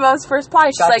was pie. my mom's first pie.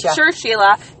 She's like, Gotcha. sure,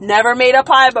 Sheila, never made a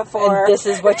pie before. And this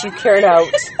is what you carried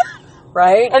out.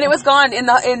 Right? And it was gone in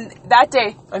that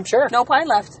day. I'm sure. No pie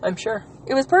left. I'm sure.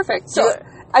 It was perfect. So Yeah.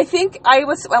 I think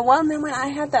and then when I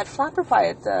had that flapper pie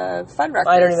at the Fuddruckers.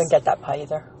 I don't even get that pie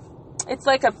either. It's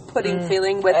like a pudding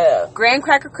feeling with graham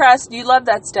cracker crust. You love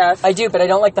that stuff. I do, but I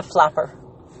don't like the flapper.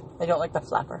 I don't like the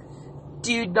flapper.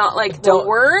 Do you not like the don't-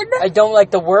 word? I don't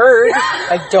like the word.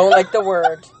 I don't like the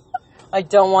word. I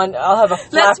don't want... I'll have a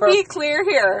Let's flapper. be clear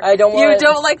here. I don't want... You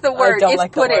don't like the word. I don't It's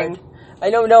like pudding. the word. I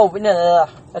don't know. No.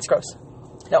 That's gross.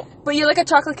 No. But you like a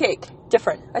chocolate cake.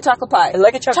 Different. A chocolate pie. I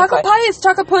like a chocolate pie. Chocolate pie is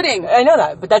chocolate pudding. I know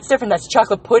that, but that's different. That's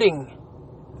chocolate pudding.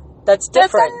 That's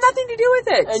different. That's got nothing to do with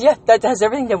it. And yeah, that has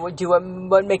everything to do.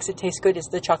 What makes it taste good is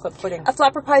the chocolate pudding. A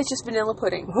flapper pie is just vanilla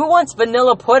pudding. Who wants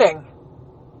vanilla pudding?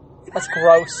 That's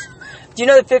gross. Do you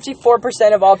know that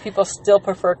 54% of all people still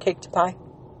prefer cake to pie?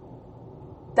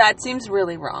 That seems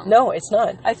really wrong. No, it's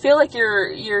not. I feel like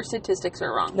your statistics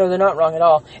are wrong. No, they're not wrong at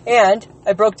all. And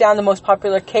I broke down the most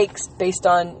popular cakes based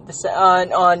on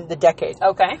the decade.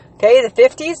 Okay. Okay, the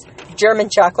 50s, German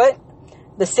chocolate.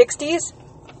 The 60s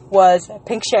was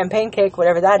pink champagne cake,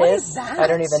 whatever that What is. is that? I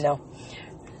don't even know.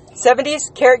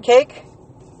 70s, carrot cake.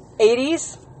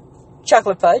 80s,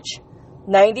 chocolate fudge.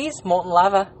 90s, molten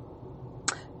lava.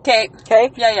 Okay.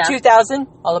 Okay? Yeah. 2000,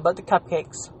 all about the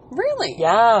cupcakes. Really?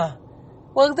 Yeah.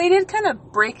 Well, they did kind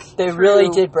of break They through really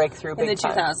did break through in big the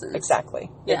time. 2000s.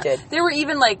 Exactly. Yeah. They did. There were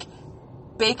even like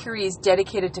bakeries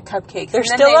dedicated to cupcakes. There and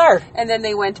then still are. And then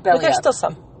they went belly But there's up. still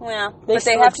some. Yeah. They But they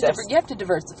still have exist. you have to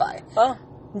diversify. Well,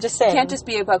 I'm just saying. You can't just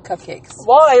be about cupcakes.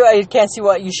 Well, I can't see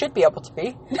what you should be able to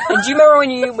be. And do you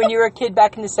remember when you were a kid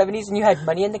back in the 70s and you had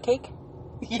money in the cake?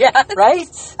 Yeah. Right?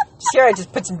 Sure, I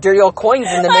just put some dirty old coins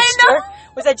in the I mixture. know.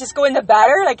 Was that just go in the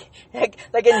batter? Like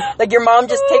your mom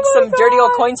just takes some dirty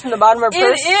old coins from the bottom of her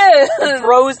purse, It is.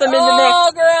 throws them in the mix,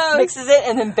 Oh, gross. mixes it,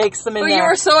 and then bakes them in But there. you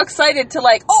were so excited to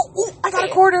like, I got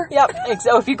a quarter. Yep.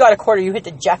 So if you got a quarter, you hit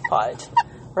the jackpot.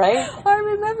 Right? I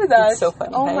remember that. It's so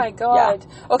funny, Oh hey? my god.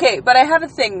 Okay, but I have a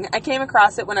thing. I came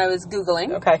across it when I was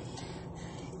Googling. Okay.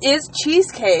 Is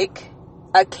cheesecake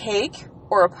a cake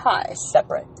or a pie?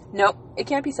 Separate. Nope, it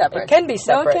can't be separate. It can be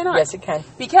separate. No, it cannot. Yes, it can.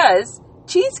 Because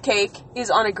cheesecake is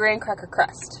on a graham cracker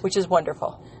crust, Which is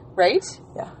wonderful. right?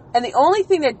 Yeah. And the only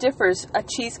thing that differs a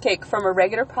cheesecake from a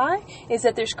regular pie is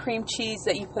that there's cream cheese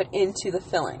that you put into the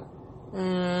filling.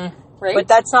 Right? But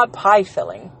that's not pie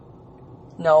filling.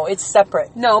 No, it's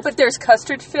separate. No, but there's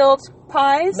custard-filled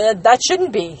pies. That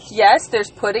shouldn't be. Yes, there's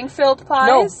pudding-filled pies.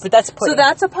 No, but that's pudding. So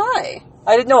that's a pie.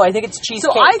 I don't know. I think it's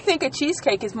cheesecake. So I think a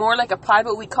cheesecake is more like a pie,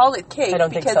 but we call it cake I don't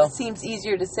think because so. it seems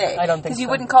easier to say. I don't think Because you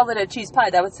so. wouldn't call it a cheese pie.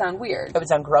 That would sound weird. That would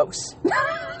sound gross.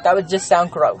 That would just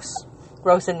sound gross.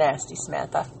 Gross and nasty,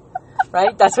 Samantha.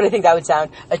 Right? That's what I think that would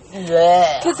sound.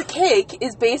 Because a cake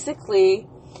is basically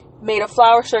made of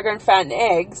flour, sugar, and fat and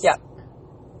eggs. Yeah.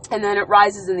 And then it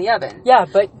rises in the oven. Yeah,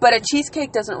 but a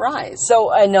cheesecake doesn't rise.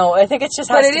 so I know. I think it just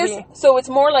has But it to is, be. so it's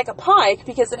more like a pie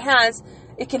because it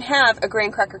can have a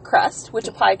graham cracker crust, which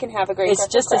a pie can have a graham It's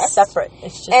cracker just crust. a separate.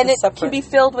 It's just And a it separate. can be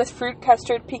filled with fruit,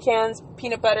 custard, pecans,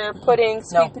 peanut butter, pudding,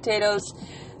 sweet No. potatoes. No,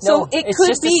 So it it's could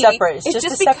just be a separate. It's just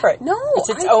a separate. No, it's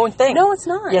its own thing. No, it's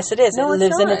not. Yes, it is. No, it it's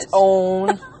lives in not. its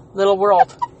own little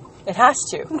world. It has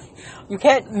to. You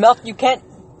can't melt. You can't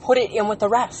put it in with the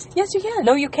rest. Yes, you can.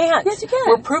 No, you can't. Yes, you can.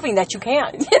 We're proving that you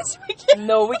can't. Yes, we can.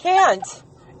 No, we can't.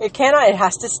 It cannot. It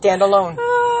has to stand alone.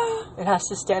 It has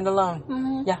to stand alone.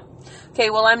 Mm-hmm. Yeah.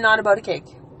 Okay, well, I'm not about a cake.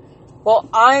 Well,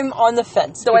 I'm on the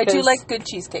fence. Though I do because- like good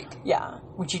cheesecake. Yeah.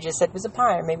 What you just said was a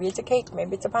pie. Or maybe it's a cake.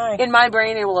 Maybe it's a pie. In my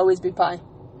brain, it will always be pie.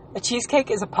 A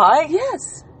cheesecake is a pie?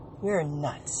 Yes. You're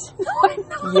nuts. No, I'm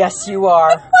not. Yes, you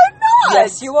are. I'm not.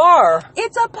 Yes, you are.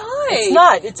 It's a pie. It's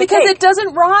not. It's a because cake. it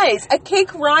doesn't rise. A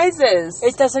cake rises.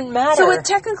 It doesn't matter. So it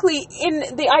technically,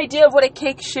 in the idea of what a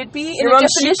cake should be, in Your the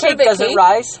mom's sheet definition cake of a doesn't cake,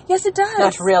 rise. yes, it does.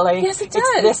 Not really. Yes, it does.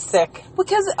 It's this thick.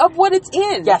 Because of what it's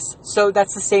in. Yes. So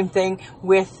that's the same thing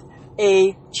with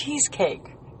a cheesecake.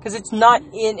 Because it's not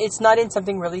in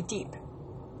something really deep.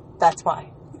 That's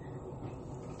why.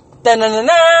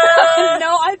 Da-na-na-na!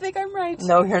 No, I think I'm right.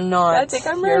 No, you're not. I think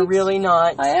I'm You're right. really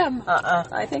not. I am. Uh-uh.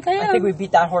 I think I am. I think we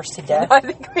beat that horse to death. I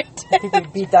think we I think we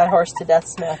did. beat that horse to death,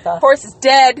 Samantha. Horse is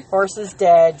dead. Horse is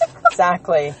dead.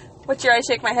 Exactly. What's your I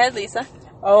shake my head, Lisa?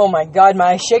 Oh my God,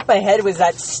 my shake my head was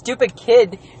that stupid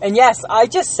kid. And yes, I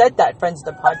just said that, friends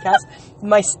of the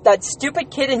podcast. That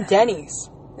stupid kid in Denny's.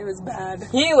 It was bad.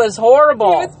 He was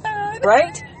horrible. He was bad.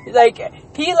 Right?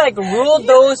 He ruled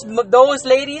those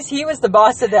ladies. He was the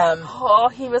boss of them. Oh,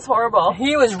 he was horrible.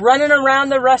 He was running around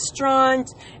the restaurant,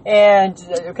 and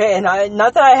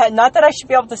not that I should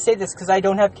be able to say this because I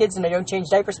don't have kids and I don't change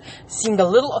diapers. Seemed a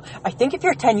little. I think if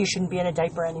you're 10, you shouldn't be in a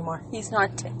diaper anymore. He's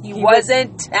not 10. He was-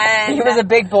 wasn't 10. He was a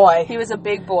big boy, He was a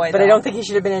big boy, but though. I don't think he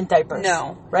should have been in diapers.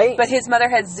 No. Right? But his mother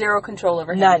had zero control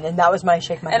over him. None, and that was my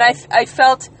shake my And head. I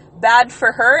felt bad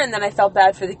for her, and then I felt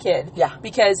bad for the kid. Yeah.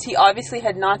 Because he obviously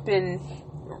had not been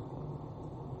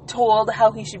told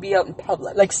how he should be out in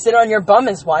public. Like sit on your bum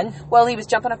is one. Well, he was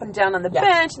jumping up and down on the Yeah.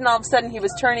 bench, and all of a sudden he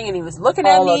was turning and he was looking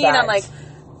at All of me, and I'm that. like,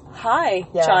 hi,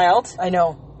 Yeah. child, I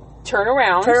know. turn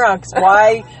around. Turn around, 'cause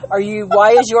why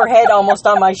is your head almost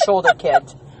on my shoulder,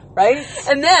 kid? right?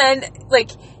 And then,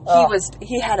 like,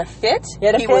 he had a fit.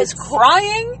 He was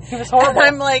crying. He was horrible. And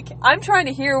I'm like, I'm trying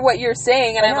to hear what you're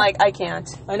saying, and I'm like, I can't.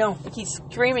 I know. Like, he's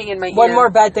screaming in my ear. One more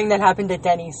bad thing that happened at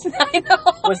Denny's. I know.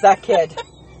 Was that kid.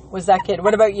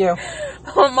 What about you?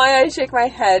 Oh, I shake my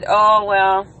head. Oh,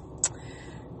 well.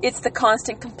 It's the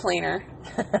constant complainer.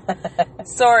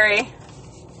 Sorry.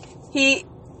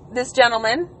 This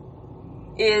gentleman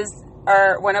is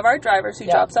one of our drivers who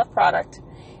drops off product,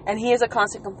 and he is a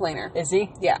constant complainer. Is he?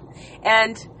 Yeah.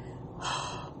 And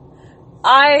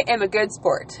I am a good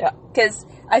sport. Yeah. Because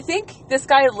I think this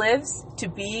guy lives to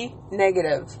be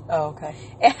negative. Oh, okay.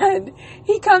 And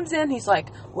he comes in, he's like,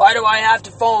 why do I have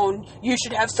to phone? You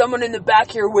should have someone in the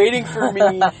back here waiting for me.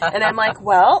 And I'm like,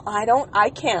 well, I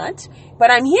can't,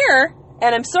 but I'm here,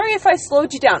 and I'm sorry if I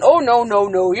slowed you down. Oh, no,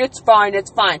 it's fine.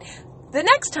 The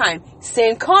next time,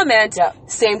 same comment,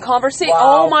 same conversation.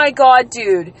 Wow. Oh my God,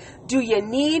 dude. Do you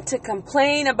need to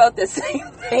complain about the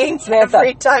same thing Samantha,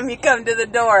 every time you come to the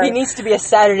door? He needs to be a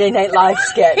Saturday Night Live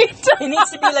skit. He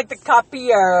needs to be like the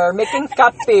copier, making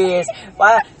copies,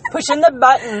 pushing the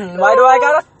button. Why do I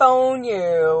gotta phone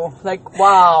you? Like,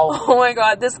 wow. Oh my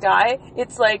God, this guy,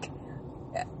 it's like,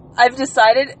 I've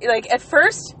decided, like, at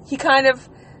first,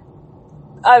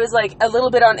 I was like a little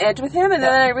bit on edge with him, and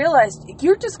then I realized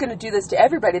you're just going to do this to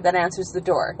everybody that answers the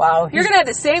door. Wow. You're going to have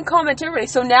the same comment to everybody.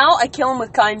 So now I kill him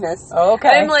with kindness. Okay.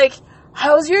 And I'm like,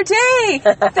 how's your day?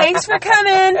 Thanks for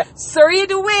coming. Sorry you had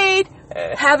to wait.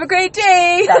 Have a great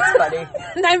day. That's funny.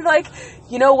 And I'm like,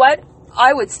 you know what?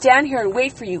 I would stand here and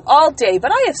wait for you all day,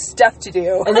 but I have stuff to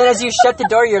do. And then as you shut the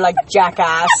door, you're like,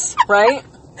 jackass, right?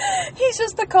 He's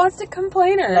just the constant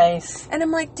complainer. Nice. And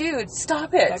I'm like, dude,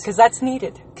 stop it. Because that's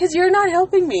needed. Because you're not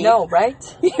helping me. No, right?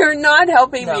 You're not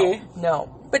helping me.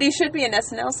 No. But he should be an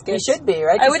SNL skit. He should be,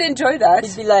 right? I would enjoy that.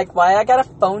 He'd be like, why I gotta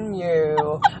phone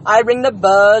you? I ring the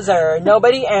buzzer.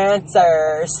 Nobody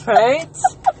answers, right?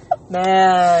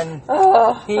 Man.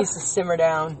 Oh. He needs to simmer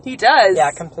down. He does. Yeah,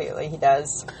 completely. He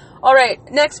does. All right.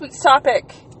 Next week's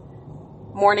topic.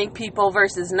 Morning people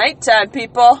versus nighttime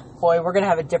people. Boy, we're going to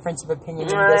have a difference of opinion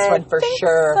in this one for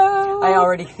sure. So. I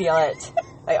already feel it.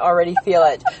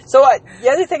 So the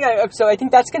other thing, I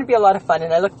think that's going to be a lot of fun,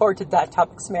 and I look forward to that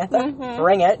topic, Samantha. Mm-hmm.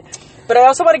 Bring it. But I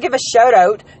also want to give a shout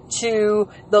out to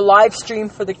the live stream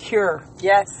for The Cure.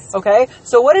 Yes. Okay?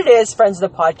 So what it is, friends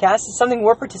of the podcast, is something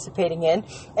we're participating in,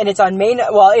 and it's on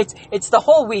it's the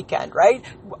whole weekend, right?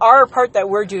 Our part that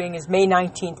we're doing is May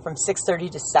 19th from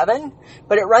 6:30 to 7,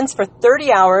 but it runs for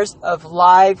 30 hours of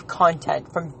live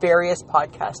content from various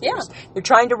podcasters. Yeah. They're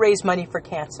trying to raise money for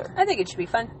cancer. I think it should be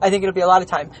fun. I think it'll be a lot of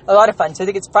fun. So I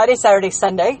think it's Friday, Saturday,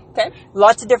 Sunday. Okay.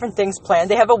 Lots of different things planned.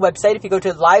 They have a website. If you go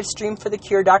to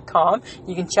livestreamforthecure.com,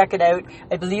 you can check it out.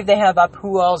 I believe they have up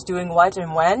who all's doing what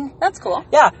and when. That's cool.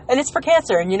 Yeah, and it's for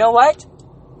cancer. And you know what?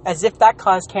 As if that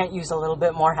cause can't use a little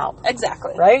bit more help.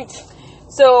 Exactly. Right?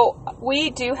 So we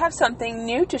do have something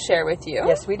new to share with you.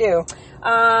 Yes, we do.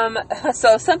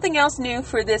 So something else new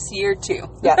for this year too.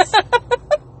 Yes.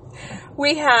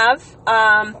 We have,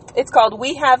 it's called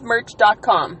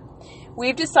WeHaveMerch.com.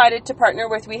 We've decided to partner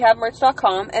with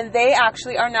WeHaveMerch.com, and they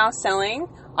actually are now selling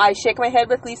I Shake My Head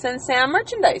with Lisa and Sam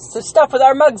merchandise. So stuff with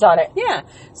our mugs on it. Yeah.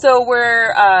 So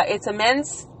it's a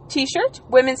men's t-shirt,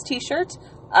 women's t-shirt,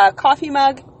 a coffee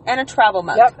mug, and a travel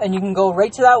mug. Yep, and you can go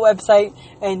right to that website,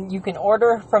 and you can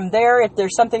order from there if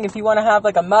there's something, if you want to have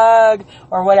like a mug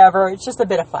or whatever. It's just a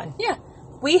bit of fun. Yeah.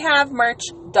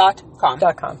 WeHaveMerch.com.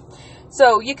 .com.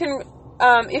 So you can,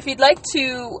 if you'd like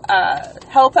to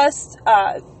help us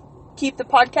keep the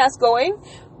podcast going,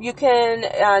 you can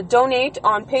donate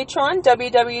on Patreon,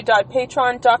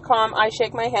 www.patreon.com, I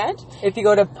Shake My Head. If you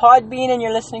go to Podbean and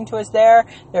you're listening to us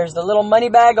there's the little money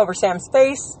bag over Sam's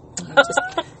face. You just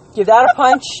give that a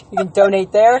punch. You can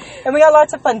donate there. And we got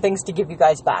lots of fun things to give you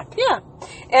guys back. Yeah.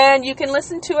 And you can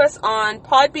listen to us on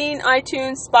Podbean,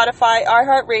 iTunes, Spotify,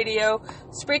 iHeartRadio,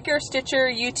 Spreaker, Stitcher,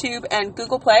 YouTube, and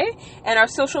Google Play. And our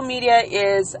social media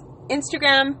is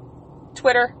Instagram,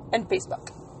 Twitter, and Facebook.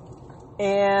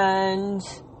 And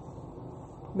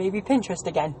maybe Pinterest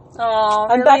again. Oh,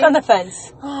 I'm really? back on the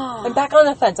fence. I'm back on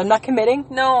the fence. I'm not committing.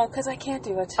 No, because I can't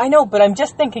do it. I know, but I'm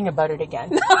just thinking about it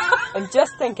again. I'm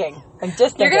just thinking. You're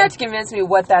going to have to convince me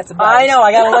what that's about. I know,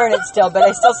 I got to learn it still, but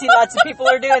I still see lots of people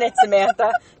are doing it,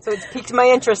 Samantha. So it's piqued my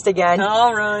interest again.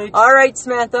 All right. All right,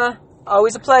 Samantha.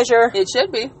 Always a pleasure. It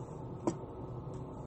should be.